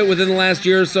get to it. Within the last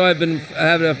year or so, I've been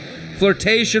having a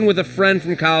flirtation with a friend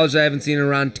from college that I haven't seen in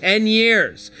around 10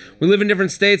 years. We live in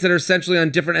different states that are essentially on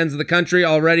different ends of the country,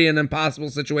 already an impossible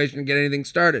situation to get anything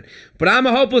started. But I'm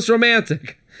a hopeless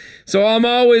romantic. So I'm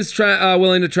always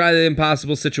willing to try the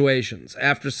impossible situations.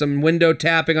 After some window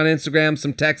tapping on Instagram,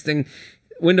 some texting.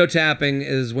 Window tapping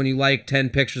is when you like 10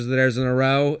 pictures of theirs in a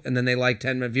row, and then they like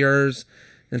 10 of yours.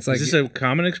 It's like, is this a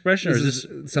common expression, or is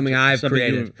this something I've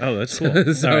created? Oh, that's cool.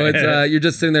 So right. It's you're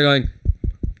just sitting there going,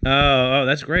 oh,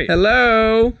 that's great.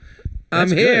 Hello, I'm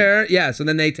That's here. Yeah. So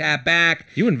then they tap back.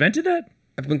 You invented that?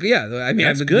 I've been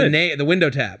That's good. The window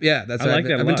tap. Yeah, that's. I like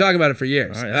that a I've been lot. talking about it for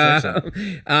years. All right, that's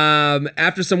excellent.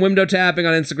 After some window tapping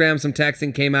on Instagram, some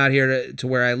texting, came out here to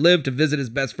where I live to visit his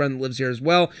best friend that lives here as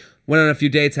well. Went on a few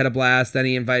dates, had a blast. Then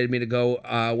he invited me to go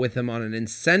with him on an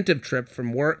incentive trip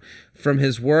from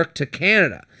his work to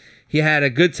Canada. He had a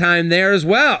good time there as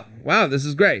well. Wow, this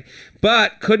is great.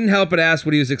 But couldn't help but ask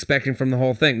what he was expecting from the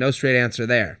whole thing. No straight answer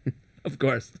there. Of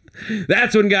course.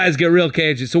 That's when guys get real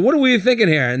cagey. So what are we thinking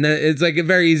here? And then it's like a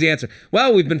very easy answer.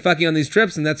 Well, we've been fucking on these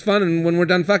trips, and that's fun. And when we're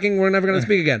done fucking, we're never going to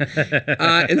speak again.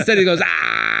 Instead, he goes,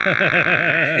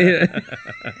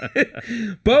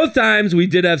 Both times we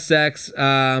did have sex.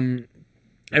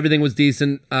 Everything was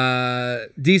decent.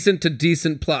 Decent to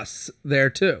decent plus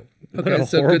there, too. Okay,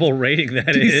 what a horrible rating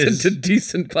that is. Decent to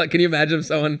decent plus. Can you imagine if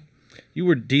someone... You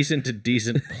were decent to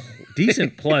decent.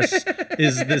 Decent plus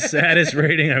is the saddest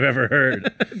rating I've ever heard.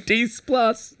 Dece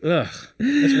plus. Ugh,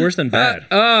 that's worse than bad.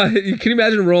 Can you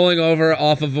imagine rolling over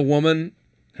off of a woman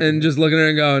and just looking at her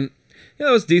and going, yeah,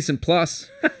 that was decent plus.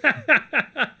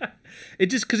 It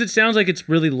just, because it sounds like it's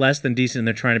really less than decent and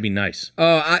they're trying to be nice.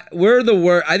 We're the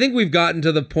worst. I think we've gotten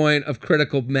to the point of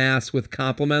critical mass with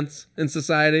compliments in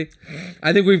society.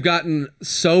 I think we've gotten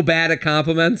so bad at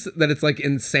compliments that it's like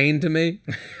insane to me.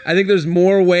 I think there's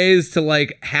more ways to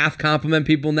like half compliment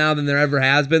people now than there ever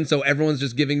has been. So everyone's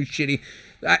just giving shitty.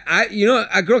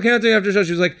 A girl came up to me after the show.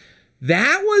 She was like,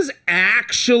 "That was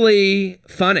actually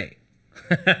funny."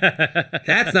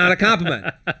 That's not a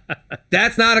compliment.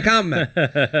 That's not a compliment.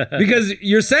 Because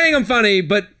you're saying I'm funny,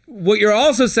 but what you're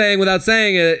also saying without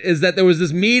saying it is that there was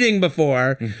this meeting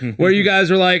before where you guys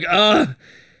were like, I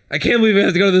can't believe we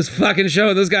have to go to this fucking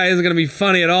show. This guy isn't going to be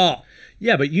funny at all.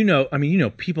 Yeah, but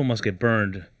people must get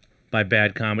burned by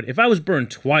bad comedy. If I was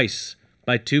burned twice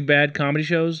by 2 bad comedy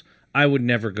shows, I would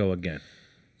never go again.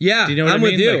 Yeah, do you know what I'm I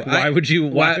mean? with you. Like, why would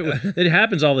you? It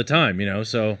happens all the time,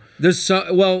 so. There's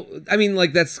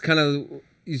that's kind of,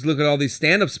 you look at all these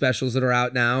stand-up specials that are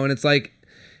out now, and it's like,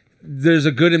 there's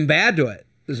a good and bad to it.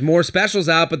 There's more specials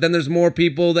out, but then there's more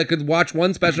people that could watch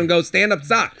one special and go, stand-up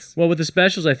sucks. Well, with the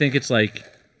specials, I think it's like,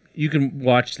 you can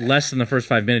watch less than the first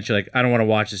 5 minutes. You're like, I don't want to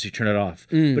watch this. You turn it off.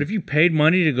 But if you paid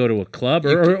money to go to a club,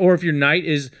 or if your night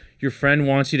is, your friend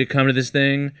wants you to come to this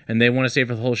thing and they want to stay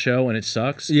for the whole show and it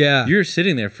sucks. Yeah. You're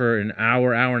sitting there for an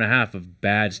hour and a half of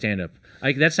bad stand-up.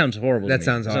 That sounds horrible. That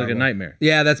sounds horrible. like a nightmare.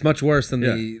 Yeah, that's much worse than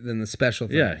the special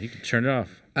thing. Yeah, you can turn it off.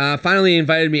 Finally, he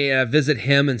invited me to visit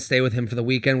him and stay with him for the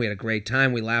weekend. We had a great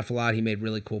time. We laughed a lot. He made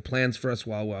really cool plans for us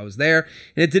while I was there,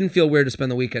 and it didn't feel weird to spend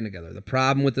the weekend together. The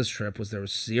problem with this trip was there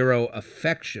was zero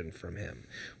affection from him.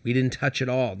 We didn't touch at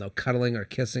all. No cuddling or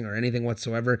kissing or anything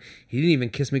whatsoever. He didn't even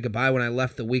kiss me goodbye when I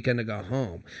left the weekend to go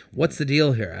home. What's the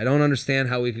deal here? I don't understand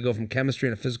how we could go from chemistry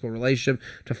and a physical relationship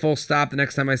to full stop the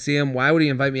next time I see him. Why would he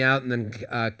invite me out and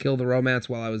then kill the romance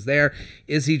while I was there?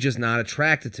 Is he just not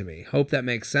attracted to me? Hope that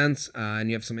makes sense, and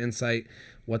you have some insight.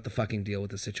 What the fucking deal with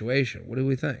the situation? What do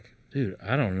we think? Dude,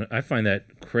 I don't know. I find that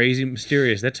crazy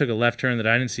mysterious. That took a left turn that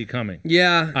I didn't see coming.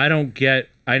 Yeah. I don't get.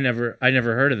 I never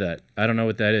heard of that. I don't know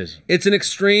what that is. It's an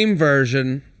extreme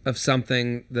version of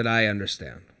something that I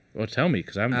understand. Well, tell me,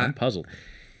 because I'm puzzled.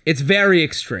 It's very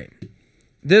extreme.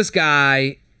 This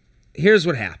guy, here's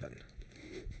what happened.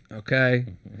 Okay?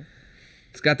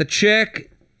 He's got the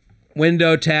chick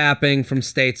window tapping from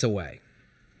states away.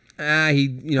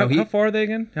 How far are they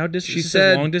again? How distant? She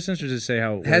said long distance, or does it say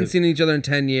how? Hadn't seen each other in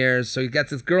 10 years, so he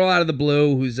got this girl out of the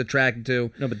blue who's attracted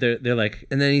to. No, but they're like.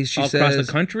 And then she says across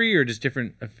the country, or just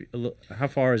different. How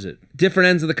far is it? Different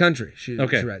ends of the country. She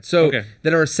read. So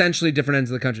that are essentially different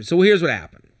ends of the country. So here's what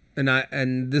happened,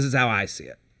 and this is how I see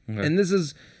it. Okay. And this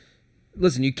is,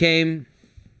 listen, you came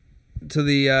to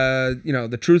the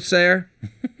the truth sayer,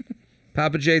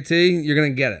 Papa JT. You're gonna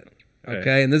get it,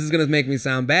 okay? And this is gonna make me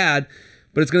sound bad.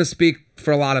 But it's going to speak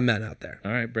for a lot of men out there.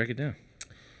 All right, break it down.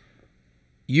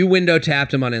 You window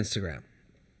tapped him on Instagram.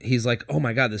 He's like, oh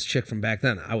my God, this chick from back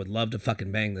then. I would love to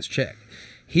fucking bang this chick.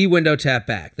 He window tap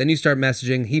back. Then you start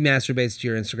messaging. He masturbates to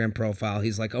your Instagram profile.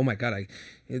 He's like, oh my God,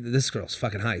 this girl's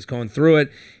fucking hot. He's going through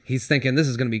it. He's thinking, this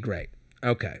is going to be great.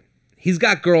 Okay. He's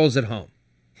got girls at home.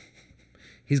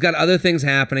 He's got other things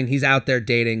happening. He's out there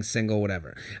dating, single,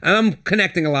 whatever. And I'm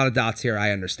connecting a lot of dots here,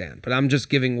 I understand. But I'm just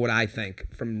giving what I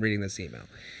think from reading this email.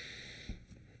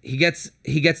 He gets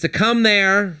to come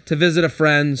there to visit a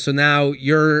friend, so now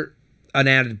you're an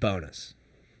added bonus.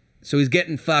 So he's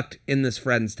getting fucked in this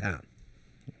friend's town.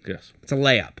 Yes. It's a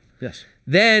layup. Yes.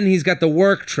 Then he's got the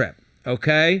work trip,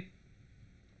 okay?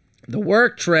 The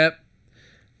work trip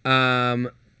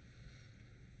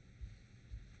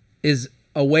is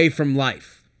away from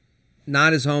life,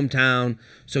 not his hometown,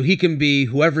 so he can be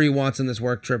whoever he wants in this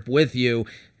work trip with you.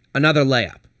 Another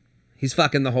layup. He's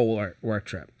fucking the whole work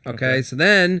trip, okay? So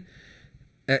then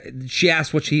she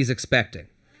asks what he's expecting,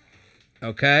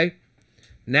 okay?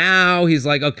 Now he's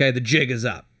like, okay, the jig is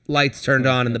up. Lights turned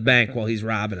on in the bank while he's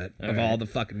robbing it of all the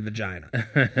fucking vagina.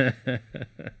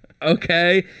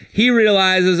 Okay? He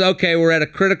realizes, okay, we're at a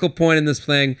critical point in this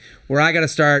thing where I got to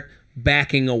start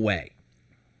backing away.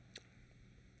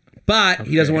 But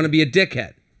he doesn't want to be a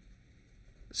dickhead.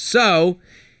 So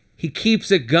he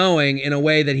keeps it going in a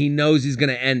way that he knows he's going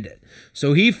to end it.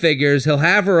 So he figures he'll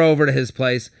have her over to his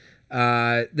place.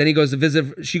 Then she goes to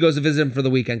visit him for the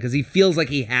weekend because he feels like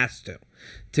he has to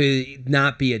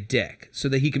not be a dick so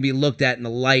that he can be looked at in the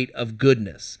light of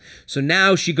goodness. So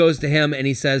now she goes to him and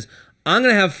he says, I'm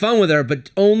going to have fun with her,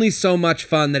 but only so much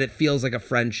fun that it feels like a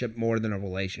friendship more than a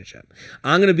relationship.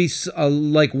 I'm going to be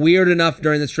like weird enough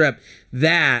during this trip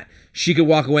that she could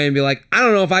walk away and be like, I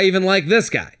don't know if I even like this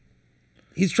guy.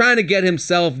 He's trying to get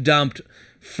himself dumped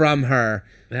from her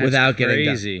without getting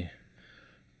dumped. Crazy.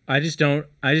 I just don't.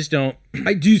 I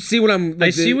do see what I'm. Like, I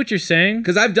see what you're saying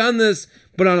because I've done this,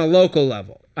 but on a local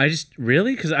level. I just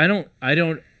really because I don't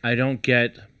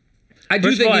get. I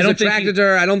do think he's attracted to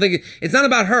her. I don't think it's not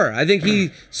about her. I think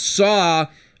he saw,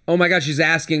 oh my God, she's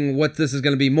asking what this is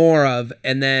going to be more of,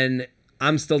 and then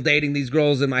I'm still dating these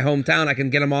girls in my hometown. I can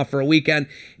get them off for a weekend,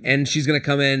 and she's going to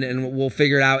come in, and we'll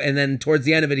figure it out. And then towards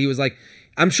the end of it, he was like,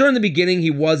 I'm sure in the beginning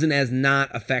he wasn't as not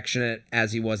affectionate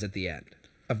as he was at the end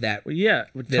of that. Well, yeah,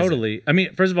 totally. I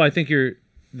mean, first of all, I think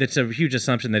that's a huge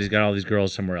assumption that he's got all these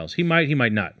girls somewhere else. He might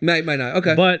not. Might not.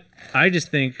 Okay. But I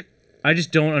just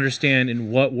don't understand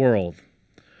in what world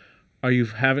are you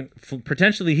having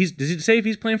potentially does he say if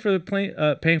he's paying for the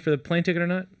plane ticket or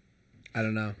not? I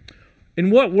don't know. In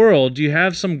what world do you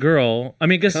have some girl? I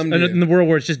mean, I guess in the world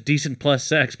where it's just decent plus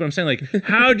sex, but I'm saying like,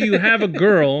 how do you have a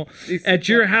girl at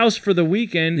your house for the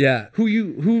weekend? Yeah.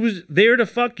 Who was there to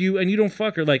fuck you and you don't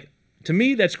fuck her? Like, to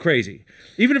me, that's crazy.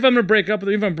 Even if I'm gonna break up with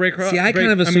her, even if I'm break her up. See, I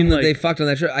kind of assume that they fucked on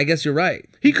that trip. I guess you're right.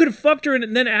 He could have fucked her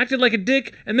and then acted like a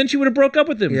dick, and then she would have broke up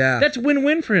with him. Yeah. That's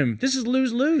win-win for him. This is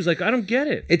lose-lose. Like, I don't get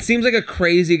it. It seems like a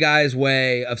crazy guy's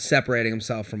way of separating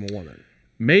himself from a woman.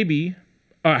 Maybe.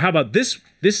 How about this?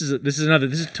 This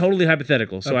is totally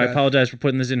hypothetical. So I apologize for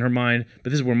putting this in her mind, but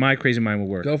this is where my crazy mind will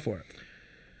work. Go for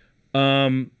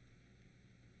it.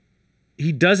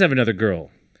 He does have another girl.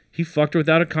 He fucked her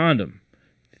without a condom.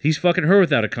 He's fucking her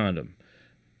without a condom.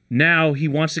 Now he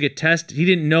wants to get tested. He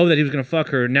didn't know that he was going to fuck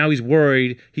her. Now he's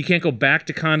worried. He can't go back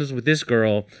to condoms with this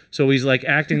girl. So he's like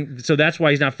acting. So that's why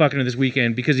he's not fucking her this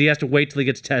weekend, because he has to wait till he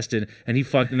gets tested, and he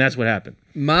fucked, and that's what happened.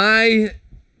 My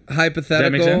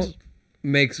hypothetical Does that make sense?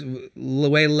 Makes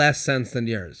way less sense than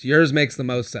yours. Yours makes the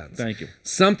most sense. Thank you.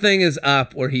 Something is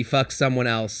up where he fucks someone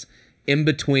else in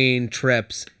between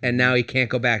trips, and now he can't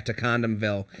go back to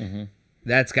Condomville. Mm-hmm.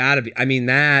 That's got to be. I mean,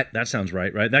 that sounds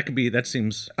right? That could be. That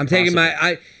seems. I'm taking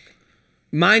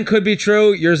mine could be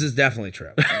true. Yours is definitely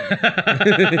true.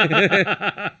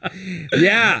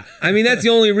 Yeah, I mean that's the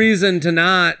only reason to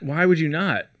not. Why would you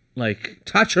not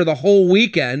touch her the whole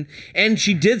weekend? And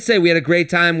she did say we had a great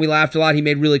time. We laughed a lot. He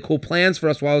made really cool plans for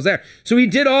us while I was there. So he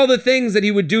did all the things that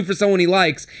he would do for someone he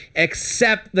likes,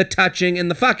 except the touching and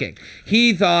the fucking.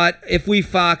 He thought if we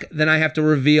fuck, then I have to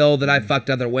reveal that I fucked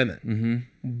other women. Mm-hmm.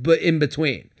 But in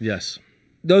between. Yes.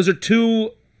 Those are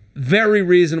two very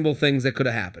reasonable things that could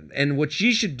have happened. And what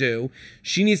she should do,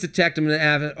 she needs to text him and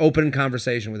have an open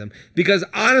conversation with him. Because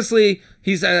honestly,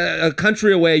 he's a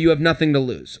country away. You have nothing to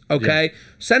lose. Okay? Yeah.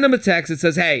 Send him a text that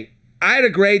says, hey, I had a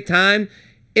great time.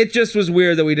 It just was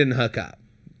weird that we didn't hook up.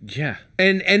 Yeah.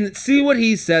 And see what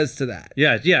he says to that.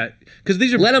 Yeah. Because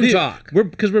these are let him talk.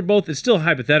 Because we're both. It's still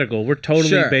hypothetical. We're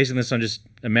totally basing this on just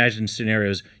imagine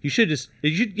scenarios. You should just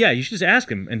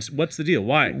ask him. And what's the deal?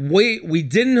 Why? We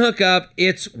didn't hook up.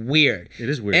 It's weird. It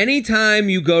is weird. Anytime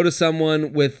you go to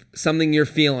someone with something you're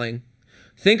feeling,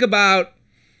 think about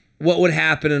what would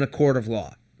happen in a court of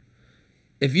law.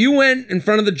 If you went in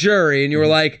front of the jury and you were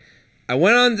like,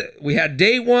 we had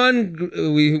date one,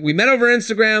 we met over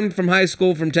Instagram from high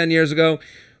school from 10 years ago,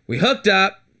 we hooked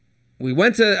up, I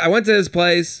went to his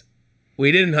place,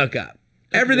 we didn't hook up.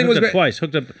 Everything was great. Twice,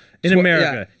 hooked up in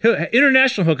America. Yeah.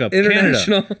 International hookup,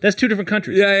 Canada. That's 2 different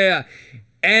countries. Yeah.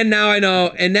 And now I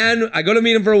know, and then I go to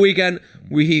meet him for a weekend,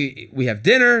 we have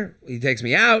dinner, he takes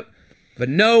me out, but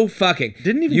no fucking.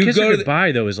 Didn't even kiss her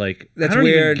goodbye, though, is like, that's I don't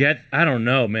weird. I don't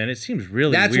know, man. It seems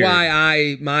really That's weird.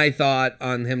 why my thought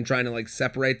on him trying to like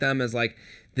separate them is like,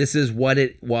 this is what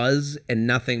it was and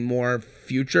nothing more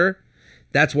future.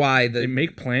 That's why they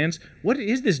make plans. What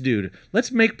is this dude?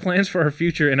 Let's make plans for our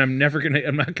future, and I'm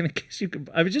not gonna kiss you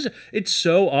goodbye. It's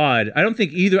so odd. I don't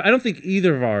think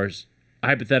either of ours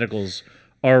hypotheticals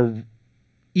are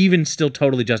even still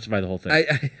totally justify the whole thing.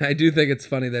 I do think it's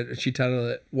funny that she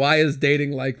titled it, "Why is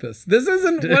dating like this?" This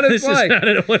isn't what it's like. This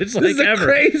is not what it's like this is ever. A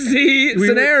crazy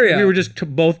scenario. We were just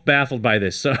both baffled by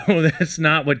this, so that's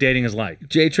not what dating is like.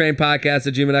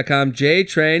 JTrainPodcast@gmail.com.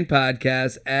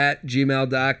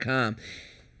 JTrainPodcast@gmail.com.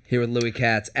 Here with Louis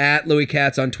Katz at Louis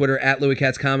Katz on Twitter, at Louis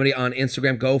Katz Comedy on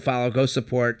Instagram. Go follow, go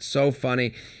support. So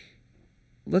funny.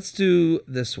 Let's do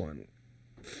this one.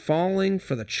 Falling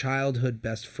for the childhood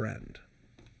best friend.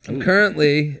 I'm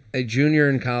currently a junior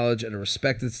in college at a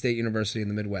respected state university in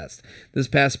the Midwest. This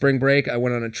past spring break, I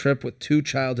went on a trip with 2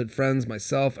 childhood friends,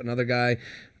 myself, another guy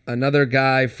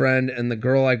friend, and the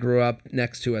girl I grew up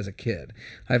next to as a kid.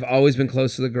 I've always been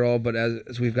close to the girl, but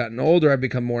as we've gotten older, I've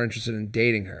become more interested in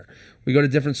dating her. We go to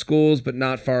different schools, but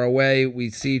not far away. We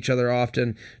see each other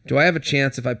often. Do I have a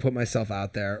chance if I put myself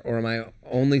out there, or am I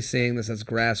only seeing this as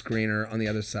grass greener on the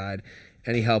other side?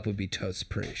 Any help would be toast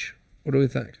preach. What do we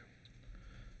think?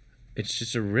 It's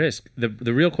just a risk.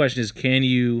 The real question is, can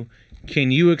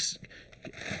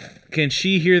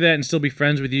she hear that and still be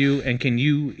friends with you, and can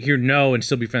you hear no and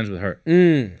still be friends with her?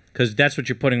 Because that's what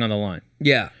you're putting on the line.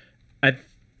 Yeah, I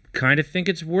kind of think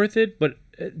it's worth it, but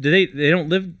do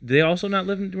they also not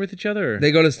live with each other? Or?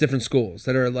 They go to different schools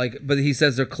that are like, but he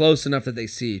says they're close enough that they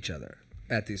see each other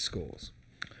at these schools.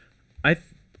 I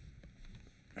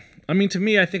mean, to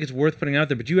me, I think it's worth putting out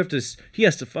there, but he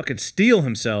has to fucking steel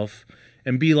himself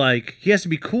and be like, he has to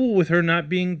be cool with her not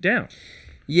being down.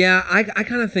 Yeah, I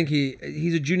kind of think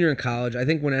he's a junior in college. I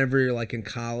think whenever you're like in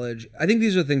college, I think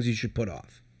these are things you should put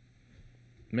off.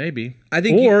 Maybe.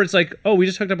 Or it's like, oh, we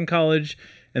just hooked up in college,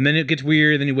 and then it gets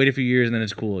weird, then you wait a few years, and then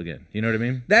it's cool again. You know what I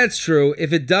mean? That's true.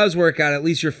 If it does work out, at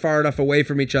least you're far enough away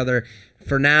from each other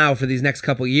for now, for these next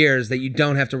couple years, that you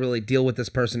don't have to really deal with this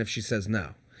person if she says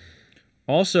no.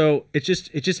 Also, it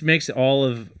just makes all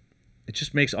of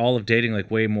dating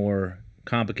like way more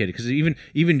complicated, because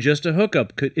even just a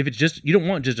hookup if it's just, you don't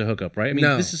want just a hookup, right? I mean,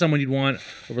 This is someone you'd want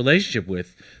a relationship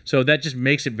with, so that just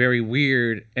makes it very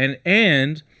weird. And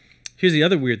here's the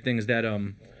other weird thing is that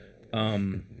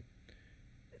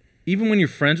even when you're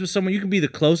friends with someone, you can be the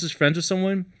closest friends with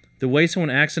someone, the way someone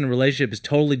acts in a relationship is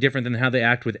totally different than how they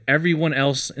act with everyone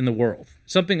else in the world.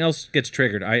 Something else gets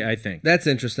triggered, I think. That's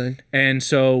interesting. And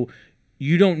so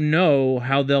you don't know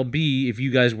how they'll be if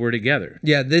you guys were together.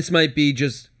 Yeah, this might be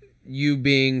just you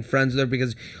being friends with her,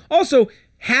 because also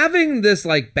having this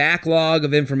like backlog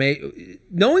of information,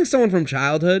 knowing someone from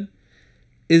childhood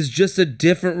is just a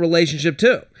different relationship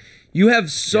too. You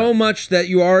have so much that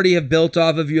you already have built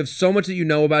off of. You have so much that you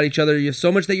know about each other. You have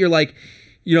so much that you're like,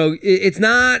 it's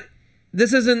not,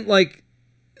 this isn't like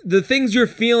the things you're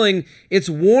feeling. It's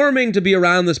warming to be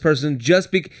around this person.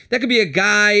 That could be a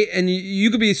guy and you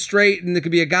could be straight, and it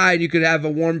could be a guy and you could have a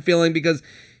warm feeling because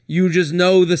you just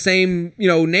know the same,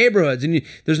 neighborhoods, and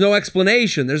there's no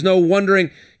explanation. There's no wondering,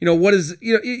 what is,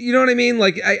 you know what I mean?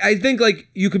 Like, I think like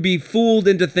you could be fooled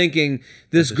into thinking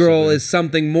this girl is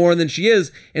something more than she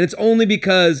is. And it's only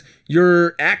because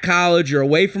you're at college, you're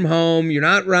away from home, you're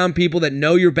not around people that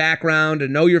know your background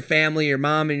and know your family, your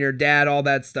mom and your dad, all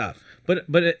that stuff. But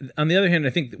on the other hand, I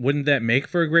think, wouldn't that make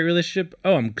for a great relationship?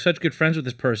 Oh, I'm such good friends with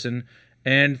this person,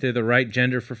 and they're the right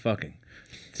gender for fucking.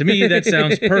 To me, that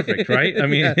sounds perfect, right? I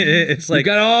mean, it's like, you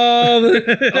got all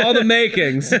the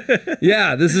makings.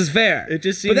 Yeah, this is fair. It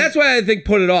just seems... But that's why I think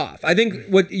put it off. I think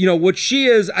what she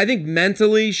is, I think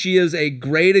mentally she is a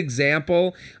great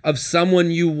example of someone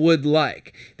you would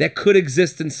like that could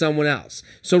exist in someone else.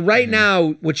 So right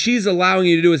now, what she's allowing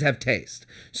you to do is have taste.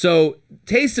 So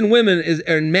taste in women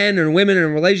and men and women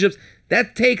in relationships,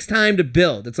 that takes time to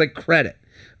build. It's like credit.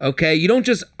 Okay, you don't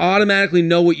just automatically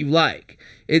know what you like.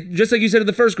 Just like you said to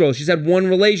the first girl, she's had one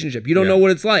relationship. You don't know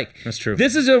what it's like. That's true.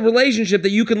 This is a relationship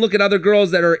that you can look at other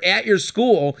girls that are at your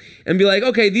school and be like,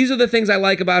 okay, these are the things I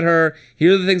like about her.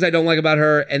 Here are the things I don't like about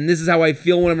her. And this is how I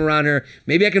feel when I'm around her.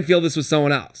 Maybe I can feel this with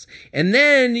someone else. And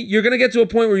then you're going to get to a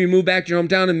point where you move back to your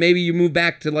hometown, and maybe you move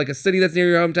back to like a city that's near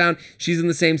your hometown. She's in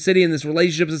the same city and this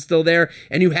relationship is still there.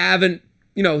 And you haven't,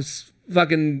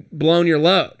 fucking blown your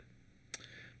load.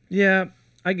 Yeah,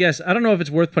 I guess. I don't know if it's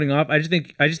worth putting off. I just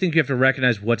think you have to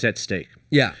recognize what's at stake.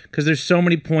 Yeah. Because there's so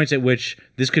many points at which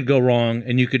this could go wrong,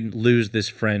 and you could lose this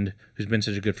friend who's been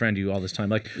such a good friend to you all this time.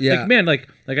 Like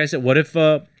I said, what if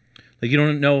you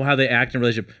don't know how they act in a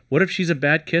relationship? What if she's a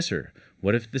bad kisser?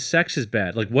 What if the sex is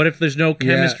bad? Like, what if there's no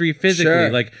chemistry physically?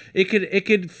 Sure. Like, it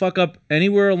could fuck up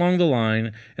anywhere along the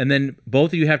line, and then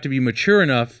both of you have to be mature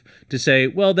enough to say,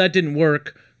 well, that didn't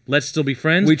work. Let's still be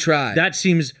friends. We tried. That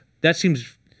seems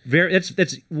very.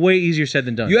 That's way easier said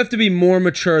than done. You have to be more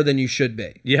mature than you should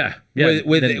be. Yeah.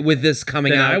 With this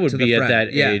coming out. I would to be the at friend. that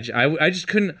age. I just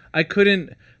couldn't. I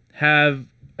couldn't have.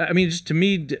 I mean, just to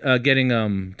me, getting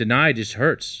denied just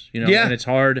hurts, Yeah. And it's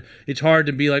hard. It's hard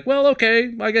to be like, well,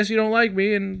 okay, I guess you don't like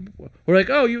me, and we're like,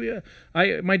 oh,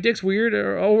 my dick's weird,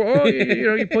 or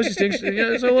your pussy stinks.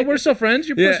 So we're still friends.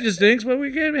 Your pussy just stinks, but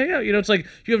we can't hang out. It's like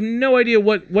you have no idea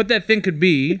what that thing could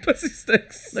be. Pussy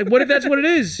stinks. Like, what if that's what it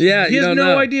is? Yeah, he you has don't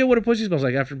no know. idea what a pussy smells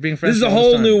like after being friends. This is for a all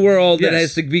whole time. new world that Yes.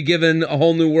 has to be given a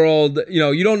whole new world.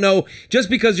 You don't know. Just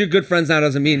because you're good friends now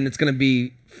doesn't mean it's going to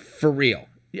be for real.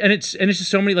 And it's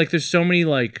just so many there's so many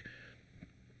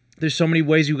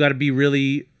ways you got to be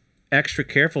really extra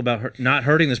careful about not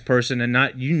hurting this person and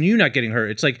not you not getting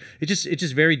hurt. It's like it's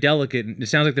just very delicate. It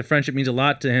sounds like the friendship means a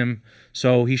lot to him,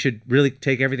 so he should really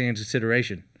take everything into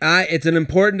consideration. It's an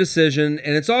important decision,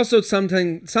 and it's also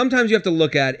something. Sometimes you have to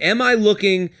look at: am I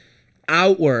looking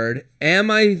outward? Am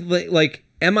I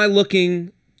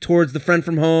looking towards the friend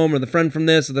from home or the friend from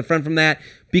this or the friend from that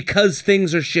because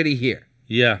things are shitty here?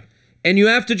 Yeah. And you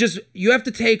have to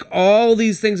take all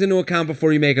these things into account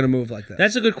before you make a move like that.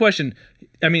 That's a good question.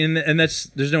 I mean, and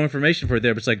there's no information for it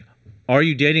there, but it's like, are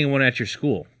you dating anyone at your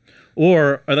school?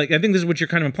 Or I think this is what you're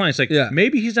kind of implying. It's like,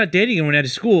 maybe he's not dating anyone at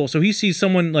his school, so he sees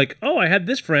someone like, oh, I had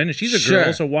this friend, and she's a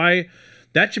girl, so why,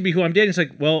 that should be who I'm dating. It's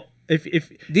like, well, if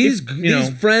these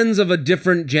friends of a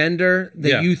different gender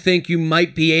that you think you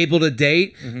might be able to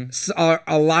date are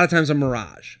a lot of times a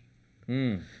mirage.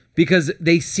 Because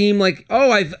they seem like,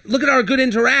 look at our good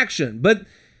interaction. But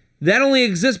that only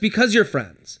exists because you're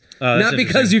friends. Not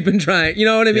because you've been trying. You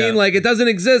know what I mean? Yeah. Like, it doesn't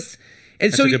exist.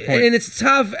 And That's a good point. And it's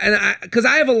tough. And because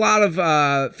I have a lot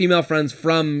of female friends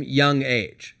from young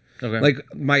age. Okay. Like,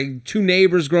 my two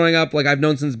neighbors growing up, like, I've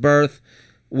known since birth.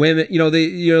 Women,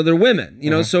 they're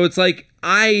women. So it's like,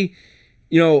 of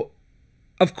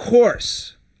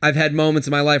course, I've had moments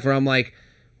in my life where I'm like,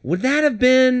 would that have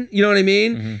been, you know what I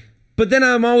mean? Mm-hmm. But then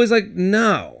I'm always like,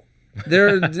 no,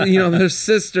 they're they're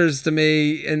sisters to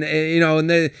me, and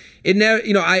it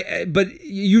never, but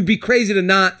you'd be crazy to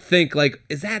not think like,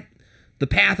 is that the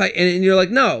path and you're like,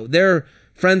 no, they're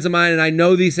friends of mine, and I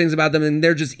know these things about them, and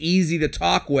they're just easy to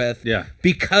talk with,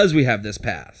 because we have this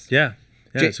past. Yeah,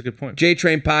 that's a good point.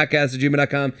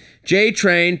 JTrainPodcast@gmail.com,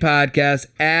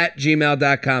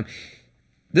 JTrainPodcast@gmail.com.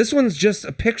 This one's just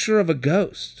a picture of a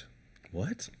ghost.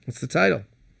 What? What's the title?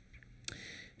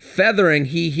 Feathering,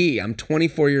 he. I'm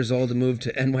 24 years old and moved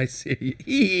to NYC.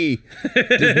 He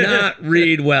does not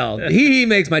read well. He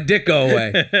makes my dick go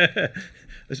away.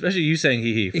 Especially you saying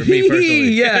he for me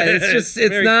personally. Yeah, it's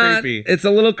not creepy. It's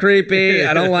a little creepy.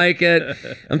 I don't like it.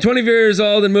 I'm 24 years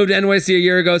old and moved to NYC a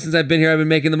year ago. Since I've been here, I've been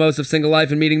making the most of single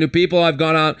life and meeting new people. I've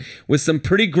gone out with some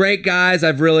pretty great guys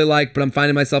I've really liked, but I'm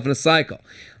finding myself in a cycle.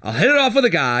 I'll hit it off with a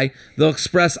guy. They'll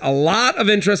express a lot of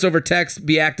interest over text,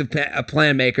 be active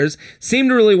plan makers, seem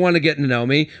to really want to get to know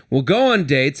me. We'll go on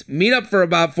dates, meet up for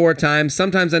about 4 times,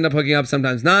 sometimes end up hooking up,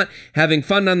 sometimes not, having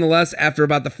fun nonetheless. After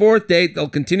about the 4th date, they'll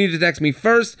continue to text me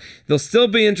first. They'll still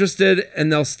be interested,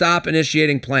 and they'll stop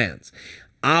initiating plans.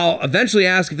 I'll eventually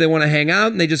ask if they want to hang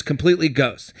out, and they just completely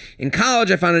ghost. In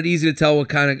college, I found it easy to tell what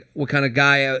kind of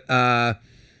guy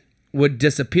would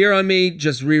disappear on me,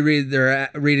 just reading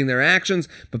their actions.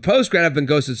 But post-grad, I've been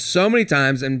ghosted so many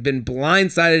times and been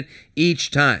blindsided each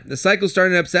time. The cycle's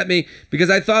starting to upset me because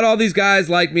I thought all these guys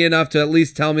liked me enough to at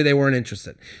least tell me they weren't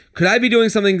interested. Could I be doing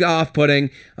something off-putting?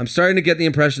 I'm starting to get the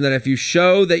impression that if you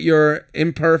show that you're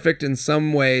imperfect in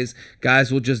some ways, guys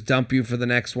will just dump you for the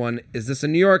next one. Is this a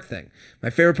New York thing? My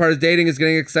favorite part of dating is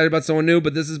getting excited about someone new,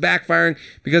 but this is backfiring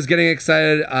because getting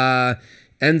excited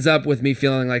ends up with me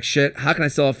feeling like shit. How can I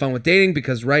still have fun with dating?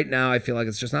 Because right now I feel like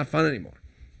it's just not fun anymore.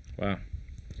 Wow.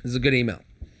 This is a good email.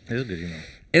 It is a good email.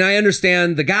 And I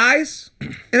understand the guys,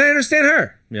 and I understand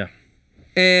her. Yeah.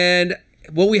 And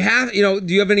what we have, do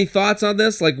you have any thoughts on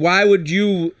this? Like, why would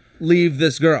you leave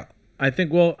this girl? I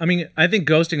think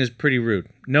ghosting is pretty rude.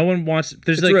 No one wants.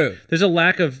 It's rude. There's a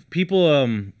lack of people.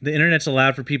 The internet's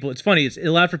allowed for people. It's funny. It's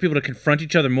allowed for people to confront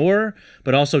each other more,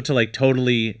 but also to like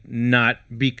totally not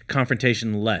be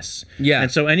confrontation-less. Yeah.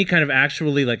 And so any kind of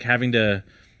actually like having to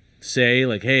say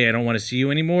like, hey, I don't want to see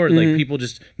you anymore. Like people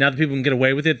just, now that people can get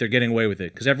away with it, they're getting away with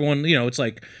it because everyone, it's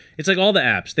like all the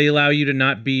apps. They allow you to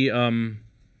not be turned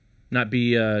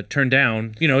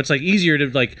down. It's like easier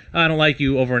to like, I don't like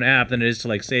you over an app than it is to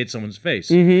like say it to someone's face.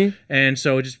 And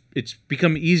so it's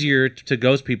become easier to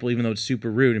ghost people, even though it's super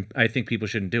rude. And I think people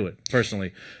shouldn't do it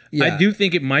personally. Yeah. I do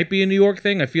think it might be a New York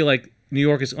thing. I feel like New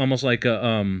York is almost like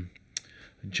a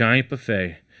giant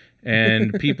buffet.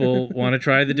 And people want to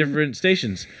try the different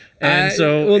stations. And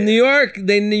New York,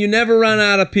 you never run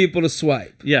out of people to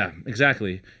swipe. Yeah,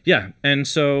 exactly. Yeah. And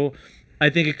so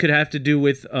I think it could have to do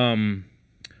with, I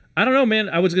don't know, man.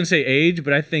 I was going to say age,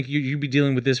 but I think you'd be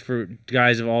dealing with this for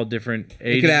guys of all different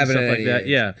ages and stuff like that. Age.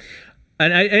 Yeah.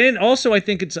 And also I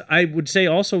think I would say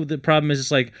also the problem is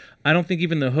it's like, I don't think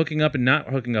even the hooking up and not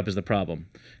hooking up is the problem.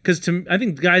 Because I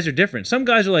think guys are different. Some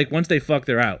guys are like, once they fuck,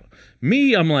 they're out.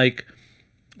 Me, I'm like,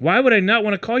 why would I not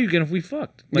want to call you again if we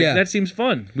fucked? Like, that seems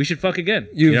fun. We should fuck again.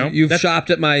 You've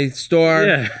shopped at my store.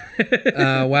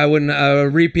 Yeah. Why wouldn't a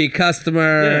repeat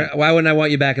customer? Yeah. Why wouldn't I want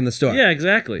you back in the store? Yeah,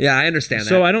 exactly. Yeah, I understand that.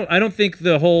 So I don't think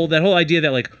that whole idea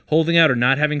that like holding out or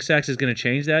not having sex is going to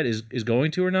change that is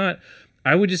going to or not.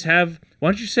 I would just have.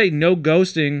 Why don't you say no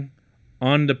ghosting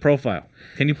on the profile?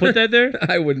 Can you put that there?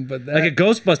 I wouldn't put that. Like a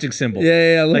ghost busting symbol.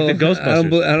 Yeah. Like the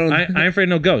Ghostbusters. I'm afraid of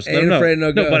no ghost. I'm afraid of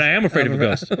no ghost. No, but I am afraid of a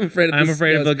ghost. I'm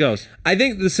afraid of the ghost. I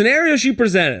think the scenario she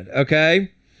presented,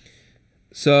 okay?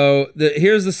 So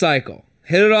here's the cycle.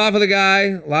 Hit it off with a guy,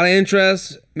 a lot of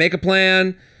interest, make a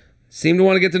plan, seem to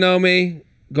want to get to know me,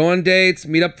 go on dates,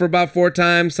 meet up for about 4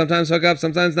 times, sometimes hook up,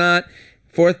 sometimes not.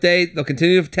 4th date, they'll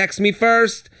continue to text me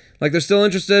first, like they're still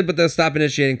interested, but they'll stop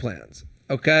initiating plans.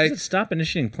 Okay. Stop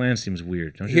initiating plans seems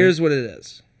weird. Don't you Here's think? what it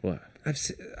is. What?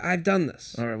 I've done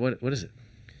this. All right. What is it?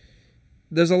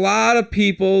 There's a lot of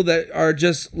people that are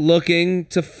just looking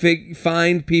to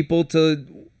find people to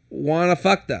want to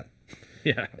fuck them.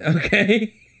 Yeah.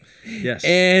 Okay. Yes.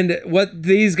 And what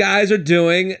these guys are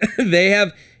doing, they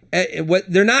have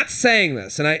they're not saying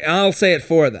this, and I'll say it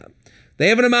for them. They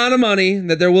have an amount of money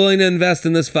that they're willing to invest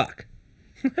in this fuck.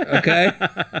 Okay.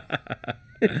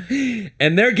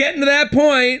 And they're getting to that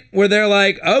point where they're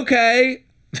like, okay,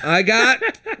 I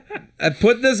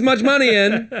put this much money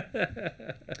in.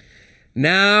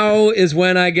 Now is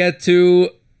when I get to,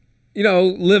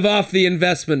 live off the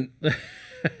investment.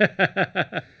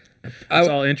 It's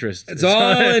all interest. It's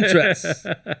all interest.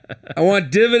 I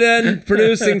want dividend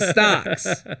producing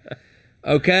stocks.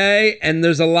 Okay? And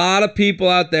there's a lot of people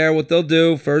out there, what they'll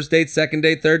do, 1st date, 2nd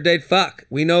date, 3rd date, fuck.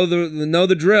 We know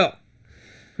the drill.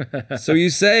 So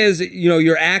you say is,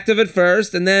 you're active at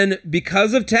first, and then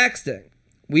because of texting,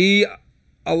 we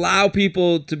allow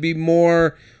people to be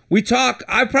more.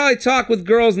 I probably talk with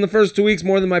girls in the first 2 weeks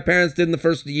more than my parents did in the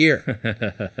first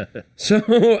year.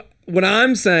 So what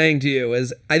I'm saying to you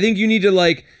is, I think you need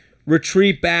to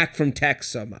retreat back from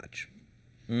text so much.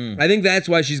 I think that's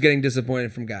why she's getting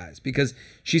disappointed from guys, because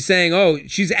she's saying,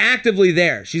 she's actively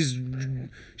there. She's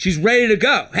ready to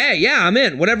go. Hey, yeah, I'm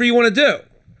in. Whatever you want to do.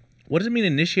 What does it mean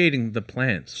initiating the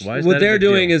plans? Why is what that they're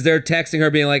doing deal? is they're texting her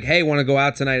being like, hey, want to go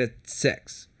out tonight at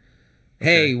 6.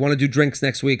 Hey, want to do drinks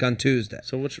next week on Tuesday.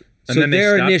 So then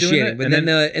they're initiating, but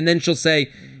then she'll say,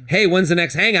 hey, when's the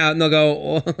next hangout? And they'll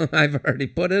go, well, I've already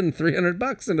put in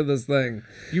 $300 into this thing.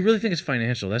 You really think it's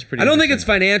financial? That's pretty. I don't think it's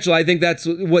financial. I think that's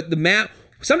what the math.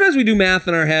 Sometimes we do math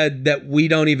in our head that we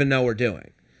don't even know we're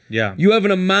doing. Yeah. You have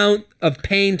an amount of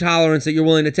pain tolerance that you're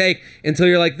willing to take until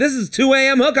you're like, this is 2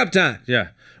 a.m. hookup time.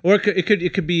 Yeah. Or it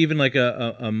could be even like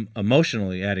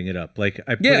emotionally adding it up. Like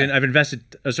I've invested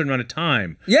a certain amount of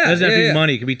time. Yeah, it doesn't have to be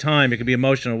money. It could be time. It could be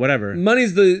emotional, whatever.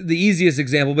 Money's the easiest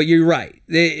example, but you're right.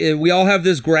 We all have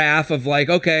this graph of like,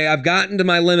 okay, I've gotten to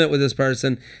my limit with this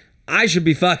person. I should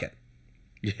be fucking.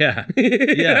 Yeah.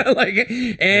 Yeah.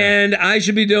 I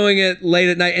should be doing it late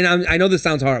at night. And I know this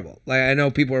sounds horrible. Like, I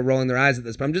know people are rolling their eyes at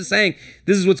this, but I'm just saying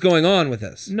this is what's going on with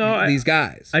this. These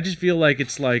guys. I just feel like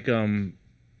it's like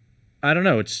I don't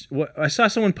know. It's what I saw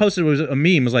someone posted. It was a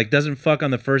meme. It was like, doesn't fuck on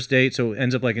the first date, so it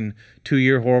ends up like in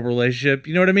 2-year horrible relationship.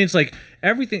 You know what I mean? It's like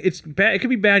everything. It's bad. It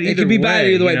could be bad either way. It could be bad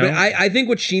either way. But I think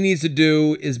what she needs to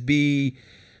do is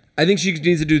I think she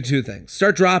needs to do 2 things.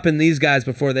 Start dropping these guys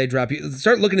before they drop you.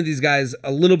 Start looking at these guys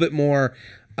a little bit more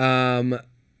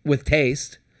with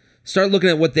taste. Start looking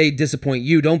at what they disappoint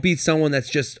you. Don't be someone that's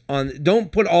just on.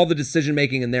 Don't put all the decision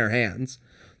making in their hands.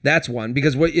 That's one,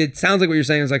 because what it sounds like what you're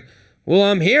saying is like, well,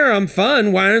 I'm here, I'm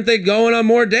fun. Why aren't they going on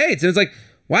more dates? And it's like,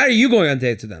 why are you going on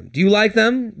dates with them? Do you like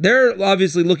them? They're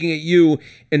obviously looking at you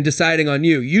and deciding on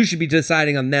you. You should be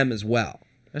deciding on them as well.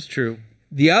 That's true.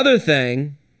 The other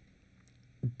thing,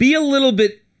 be a little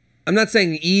bit, I'm not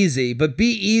saying easy, but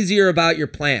be easier about your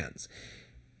plans.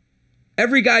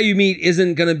 Every guy you meet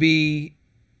isn't going to be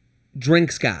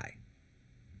drinks guy,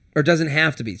 or doesn't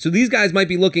have to be. So these guys might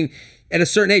be looking at a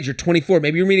certain age. You're 24.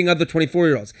 Maybe you're meeting other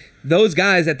 24-year-olds. Those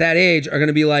guys at that age are going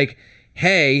to be like,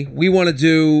 hey, we want to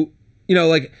do,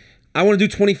 like, I want to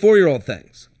do 24-year-old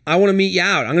things. I want to meet you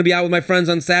out. I'm going to be out with my friends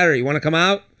on Saturday. You want to come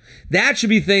out? That should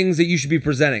be things that you should be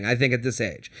presenting, I think, at this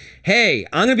age. Hey,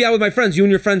 I'm going to be out with my friends. You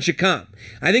and your friends should come.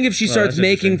 I think if she starts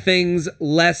making things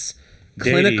less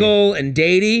clinical and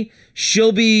datey,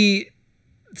 she'll be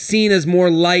seen as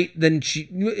more light than she.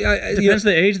 Depends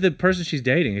the age of the person she's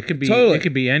dating. It could be totally. It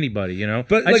could be anybody,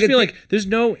 But I just feel like there's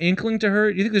no inkling to her.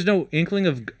 You think there's no inkling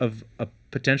of a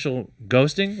potential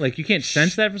ghosting? Like you can't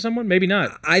sense that from someone? Maybe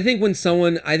not. I think when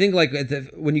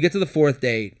when you get to the fourth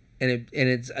date and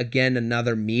it's again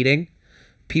another meeting,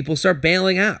 people start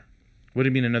bailing out. What do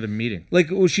you mean another meeting? Like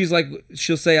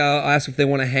she'll say I'll ask if they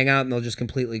want to hang out and they'll just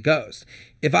completely ghost.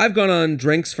 If I've gone on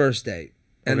drinks first date.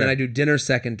 And then I do dinner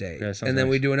second date. And then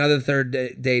we do another third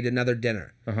date, another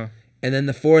dinner. Uh-huh. And then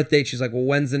the fourth date, she's like, well,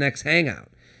 when's the next hangout?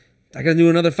 I gotta do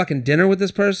another fucking dinner with this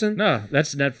person? No,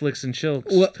 that's Netflix and chill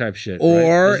type shit.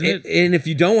 Or, right? And if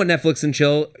you don't want Netflix and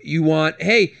chill, you want,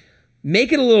 hey,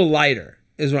 make it a little lighter,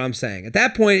 is what I'm saying. At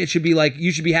that point, it should be like,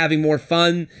 you should be having more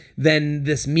fun than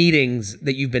this meetings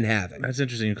that you've been having. That's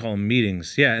interesting. You call them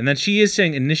meetings. Yeah. And then she is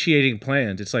saying initiating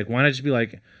plans. It's like, why not just be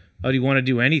like, oh, do you want to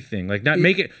do anything? Like, not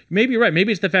make it. Maybe you're right.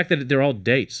 Maybe it's the fact that they're all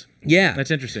dates. Yeah. That's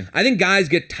interesting. I think guys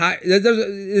get tired.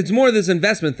 It's more this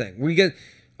investment thing. We get,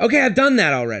 okay, I've done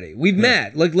that already. We've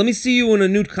met. Like, let me see you in a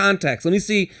new context. Let me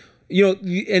see,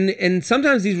 and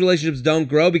sometimes these relationships don't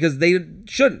grow because they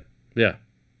shouldn't. Yeah.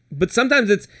 But sometimes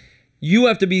it's, you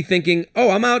have to be thinking, oh,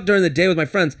 I'm out during the day with my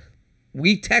friends.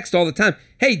 We text all the time.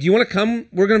 Hey, do you want to come?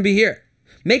 We're going to be here.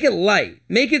 Make it light.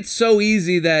 Make it so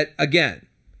easy that, again,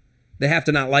 they have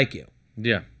to not like you.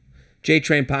 Yeah.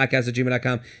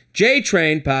 JTrainPodcast@gmail.com.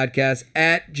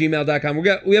 JTrainPodcast@gmail.com.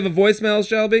 We have a voicemail,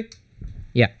 Shelby?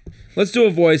 Yeah. Let's do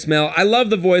a voicemail. I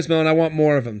love the voicemail and I want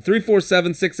more of them.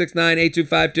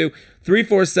 347-669-8252.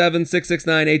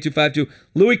 347-669-8252.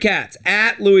 Louis Katz,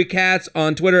 @Louis Katz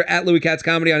on Twitter, @Louis Katz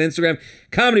Comedy on Instagram.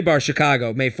 Comedy Bar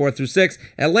Chicago, May 4th through 6th.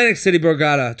 Atlantic City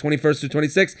Borgata, 21st through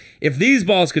 26th. If These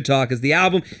Balls Could Talk is the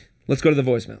album. Let's go to the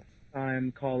voicemail.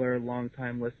 Time caller, long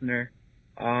time listener.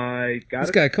 I got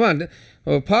this guy. Come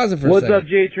on, pause it for a second. What's up,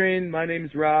 J Train? My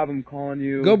name's Rob. I'm calling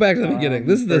you. Go back to the beginning.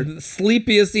 This is the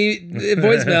sleepiest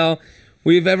voicemail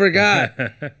we've ever got.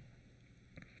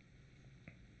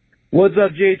 What's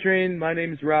up, J Train? My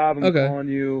name's Rob. I'm okay. calling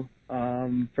you.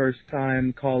 First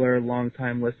time caller, long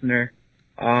time listener.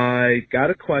 I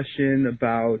got a question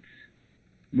about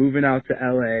moving out to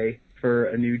LA for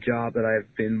a new job that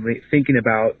I've been thinking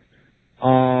about.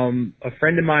 A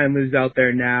friend of mine lives out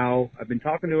there now. I've been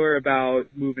talking to her about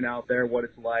moving out there, what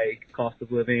it's like, cost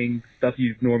of living, stuff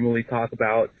you normally talk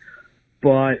about.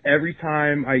 But every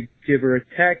time I give her a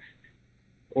text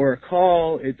or a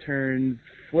call, it turns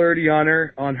flirty on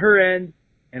her end,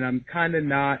 and I'm kind of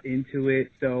not into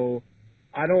it. So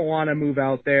I don't want to move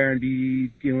out there and be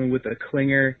dealing with a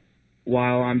clinger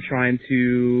while I'm trying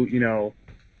to,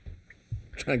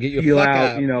 trying to get you feel fuck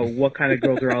out, out. What kind of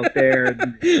girls are out there.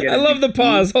 I love the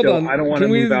pause. Hold on. I don't want to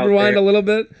move out there. Can we rewind a little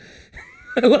bit?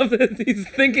 I love that he's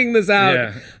thinking this out.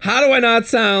 Yeah. How do I not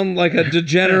sound like a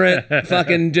degenerate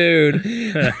fucking dude?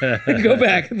 Go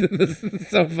back. This is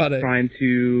so funny. Trying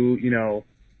to,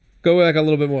 go back a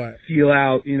little bit more. Feel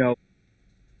out,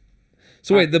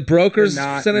 So wait, the broker's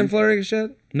not sending flirty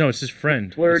shit? No, it's his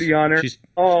friend. Flirty on her. She's-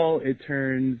 It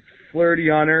turns flirty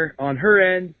on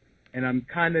her end, and I'm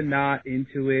kind of not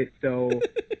into it. So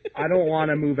I don't want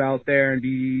to move out there and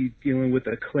be dealing with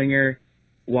a clinger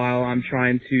while I'm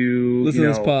trying to, Listen to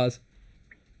this pause.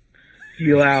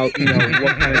 Feel out,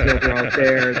 what kind of girls are out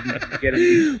there. So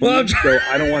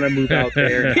I don't want to move out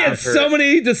there. He had so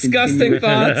many disgusting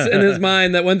thoughts in his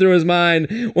mind that went through his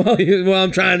mind while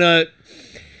I'm trying to.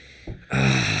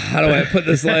 How do I put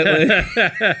this lightly?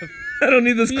 I don't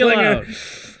need this clinger.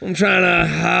 I'm trying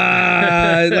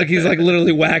to, like he's like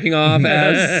literally whacking off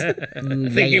as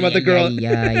thinking about the girl.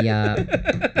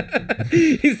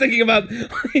 He's thinking about,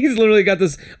 he's literally got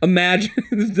this, imagine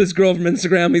this girl from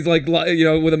Instagram, he's like, you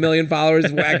know, with 1 million followers,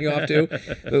 he's whacking off to,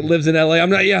 that lives in LA. I'm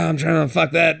trying to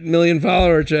fuck that 1 million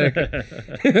follower chick.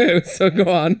 So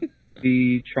go on.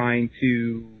 Be trying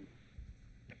to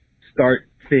start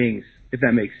things, if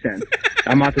that makes sense.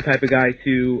 I'm not the type of guy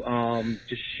to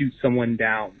just shoot someone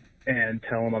down and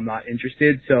tell them I'm not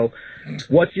interested. So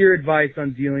what's your advice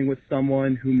on dealing with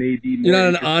someone who may be more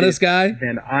You're not an honest guy?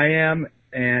 than I am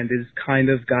and is kind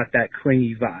of got that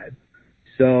clingy vibe?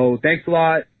 So thanks a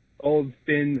lot. I've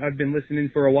been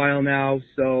listening for a while now,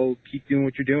 so keep doing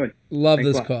what you're doing. Love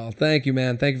Thanks this call. Thank you,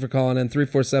 man. Thank you for calling in.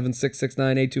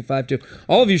 347-669-8252.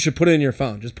 All of you should put it in your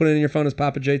phone. Just put it in your phone as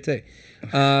Papa JT.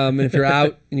 And if you're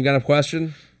out and you got a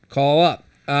question, call up.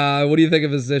 What do you think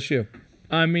of his issue?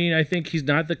 I mean, I think he's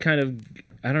not the kind of,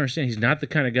 I don't understand. He's not the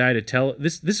kind of guy to tell,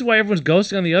 this is why everyone's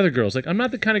ghosting on the other girls. Like, I'm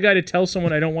not the kind of guy to tell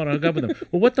someone I don't want to hook up with them.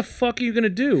 Well, what the fuck are you going to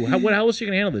do? How else are you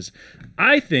going to handle this?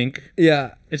 I think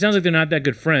it sounds like they're not that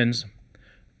good friends,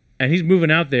 and he's moving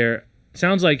out there.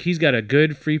 Sounds like he's got a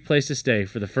good free place to stay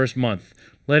for the first month.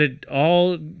 Let it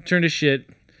all turn to shit.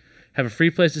 Have a free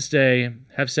place to stay.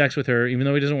 Have sex with her, even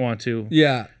though he doesn't want to.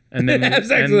 Yeah. And then have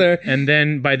sex with her. And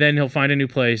then by then he'll find a new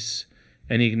place,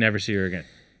 and he can never see her again.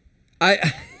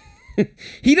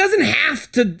 He doesn't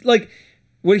have to, like,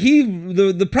 what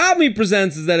the problem he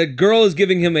presents is that a girl is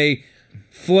giving him a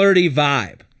flirty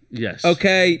vibe. Yes.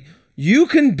 Okay? You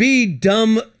can be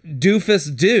dumb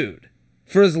doofus dude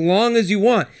for as long as you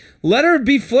want. Let her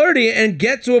be flirty and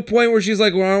get to a point where she's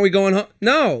like, well, aren't we going home?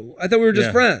 No, I thought we were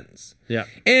just friends. Yeah.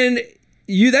 And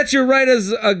that's your right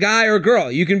as a guy or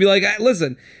girl. You can be like,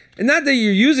 listen, and not that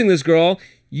you're using this girl,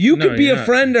 you could be a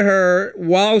friend to her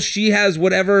while she has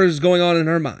whatever is going on in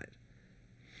her mind.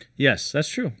 Yes, that's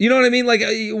true. You know what I mean? Like,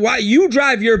 why you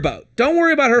drive your boat. Don't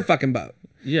worry about her fucking boat.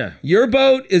 Yeah. Your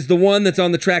boat is the one that's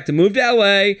on the track to move to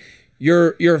LA.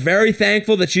 You're very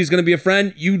thankful that she's going to be a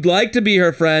friend. You'd like to be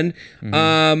her friend,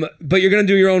 but you're going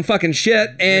to do your own fucking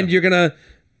shit, and you're going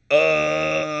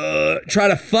to try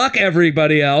to fuck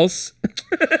everybody else.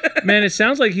 Man, it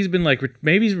sounds like he's been like,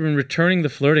 maybe he's been returning the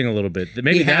flirting a little bit.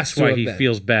 Maybe that's why he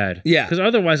feels bad. Yeah. Because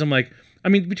otherwise I'm like, I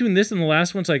mean, between this and the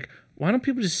last one, it's like, why don't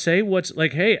people just say what's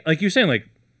like, hey, like you're saying, like,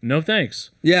 no thanks.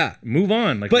 Yeah. Move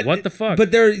on. Like, what the fuck?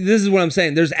 But this is what I'm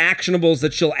saying. There's actionables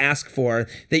that she'll ask for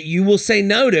that you will say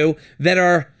no to that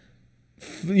are,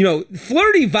 you know,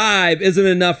 flirty vibe isn't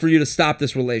enough for you to stop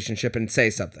this relationship and say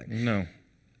something. No.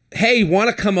 Hey, want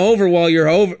to come over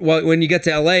when you get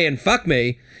to LA and fuck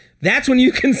me? That's when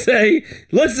you can say,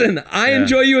 listen, I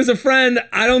enjoy you as a friend.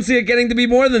 I don't see it getting to be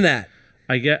more than that.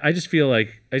 I just feel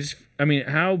like, I mean,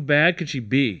 how bad could she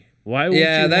be? Why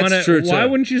wouldn't you that's true too. Why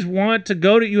wouldn't you just want to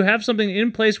go to, you have something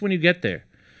in place when you get there?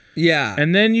 Yeah.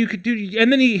 And then you could do,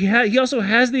 and then he also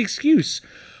has the excuse.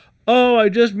 Oh, I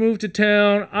just moved to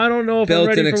town. I don't know if I'm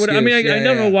ready for what. I mean, I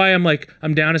don't know why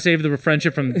I'm down to save the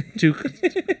friendship from 2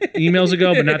 emails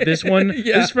ago, but not this one.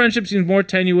 Yeah. This friendship seems more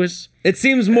tenuous. It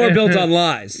seems more built on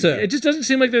lies, too. It just doesn't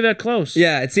seem like they're that close.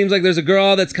 Yeah, it seems like there's a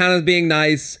girl that's kind of being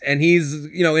nice, and he's,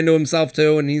 you know, into himself,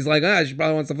 too, and he's like, she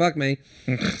probably wants to fuck me.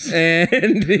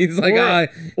 And he's like,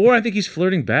 Or I think he's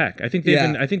flirting back. I think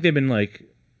they've been like,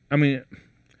 I mean,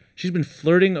 she's been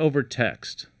flirting over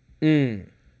text.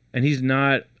 And he's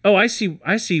not. Oh, I see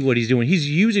what he's doing. He's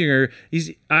using her.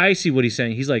 I see what he's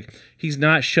saying. He's like, he's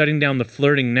not shutting down the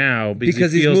flirting now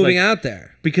because he's moving out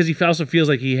there. Because he also feels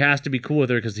like he has to be cool with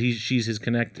her because she's his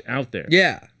connect out there.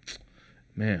 Yeah.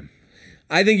 Man.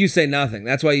 I think you say nothing.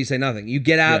 That's why you say nothing. You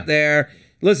get out there.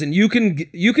 Listen, you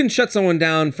can shut someone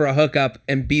down for a hookup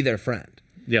and be their friend.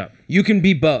 Yeah. You can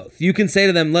be both. You can say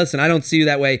to them, listen, I don't see you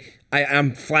that way.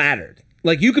 I'm flattered.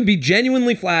 Like, you can be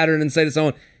genuinely flattered and say to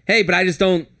someone, hey, but I just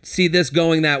don't see this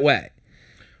going that way.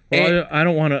 Well, I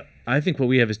don't want to. I think what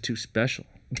we have is too special.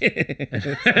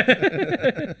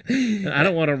 I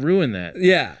don't want to ruin that.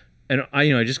 Yeah. And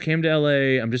I just came to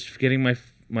LA. I'm just getting my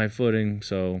footing,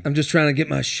 so I'm just trying to get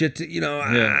my shit to,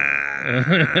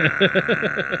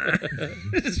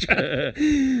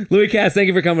 Louis Katz, thank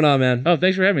you for coming on, man. Oh,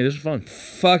 thanks for having me. This was fun.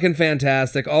 Fucking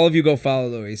fantastic. All of you go follow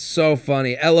Louis. So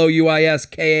funny.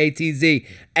 LouiskAtz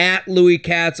at Louis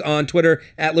Katz on Twitter,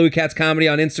 at Louis Katz Comedy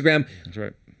on Instagram. That's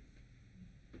right.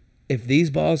 If these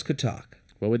balls could talk.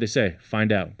 What would they say?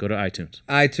 Find out. Go to iTunes.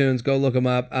 iTunes. Go look them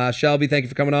up. Shelby, thank you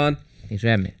for coming on. Thanks for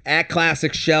having me. At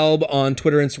Classic Shelb on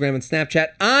Twitter, Instagram, and Snapchat.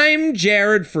 I'm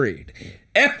Jared Freed.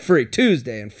 Every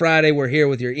Tuesday and Friday, we're here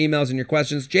with your emails and your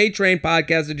questions.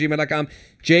 JTrainPodcast@gmail.com.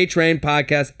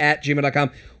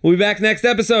 JTrainPodcast@gmail.com. We'll be back next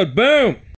episode. Boom!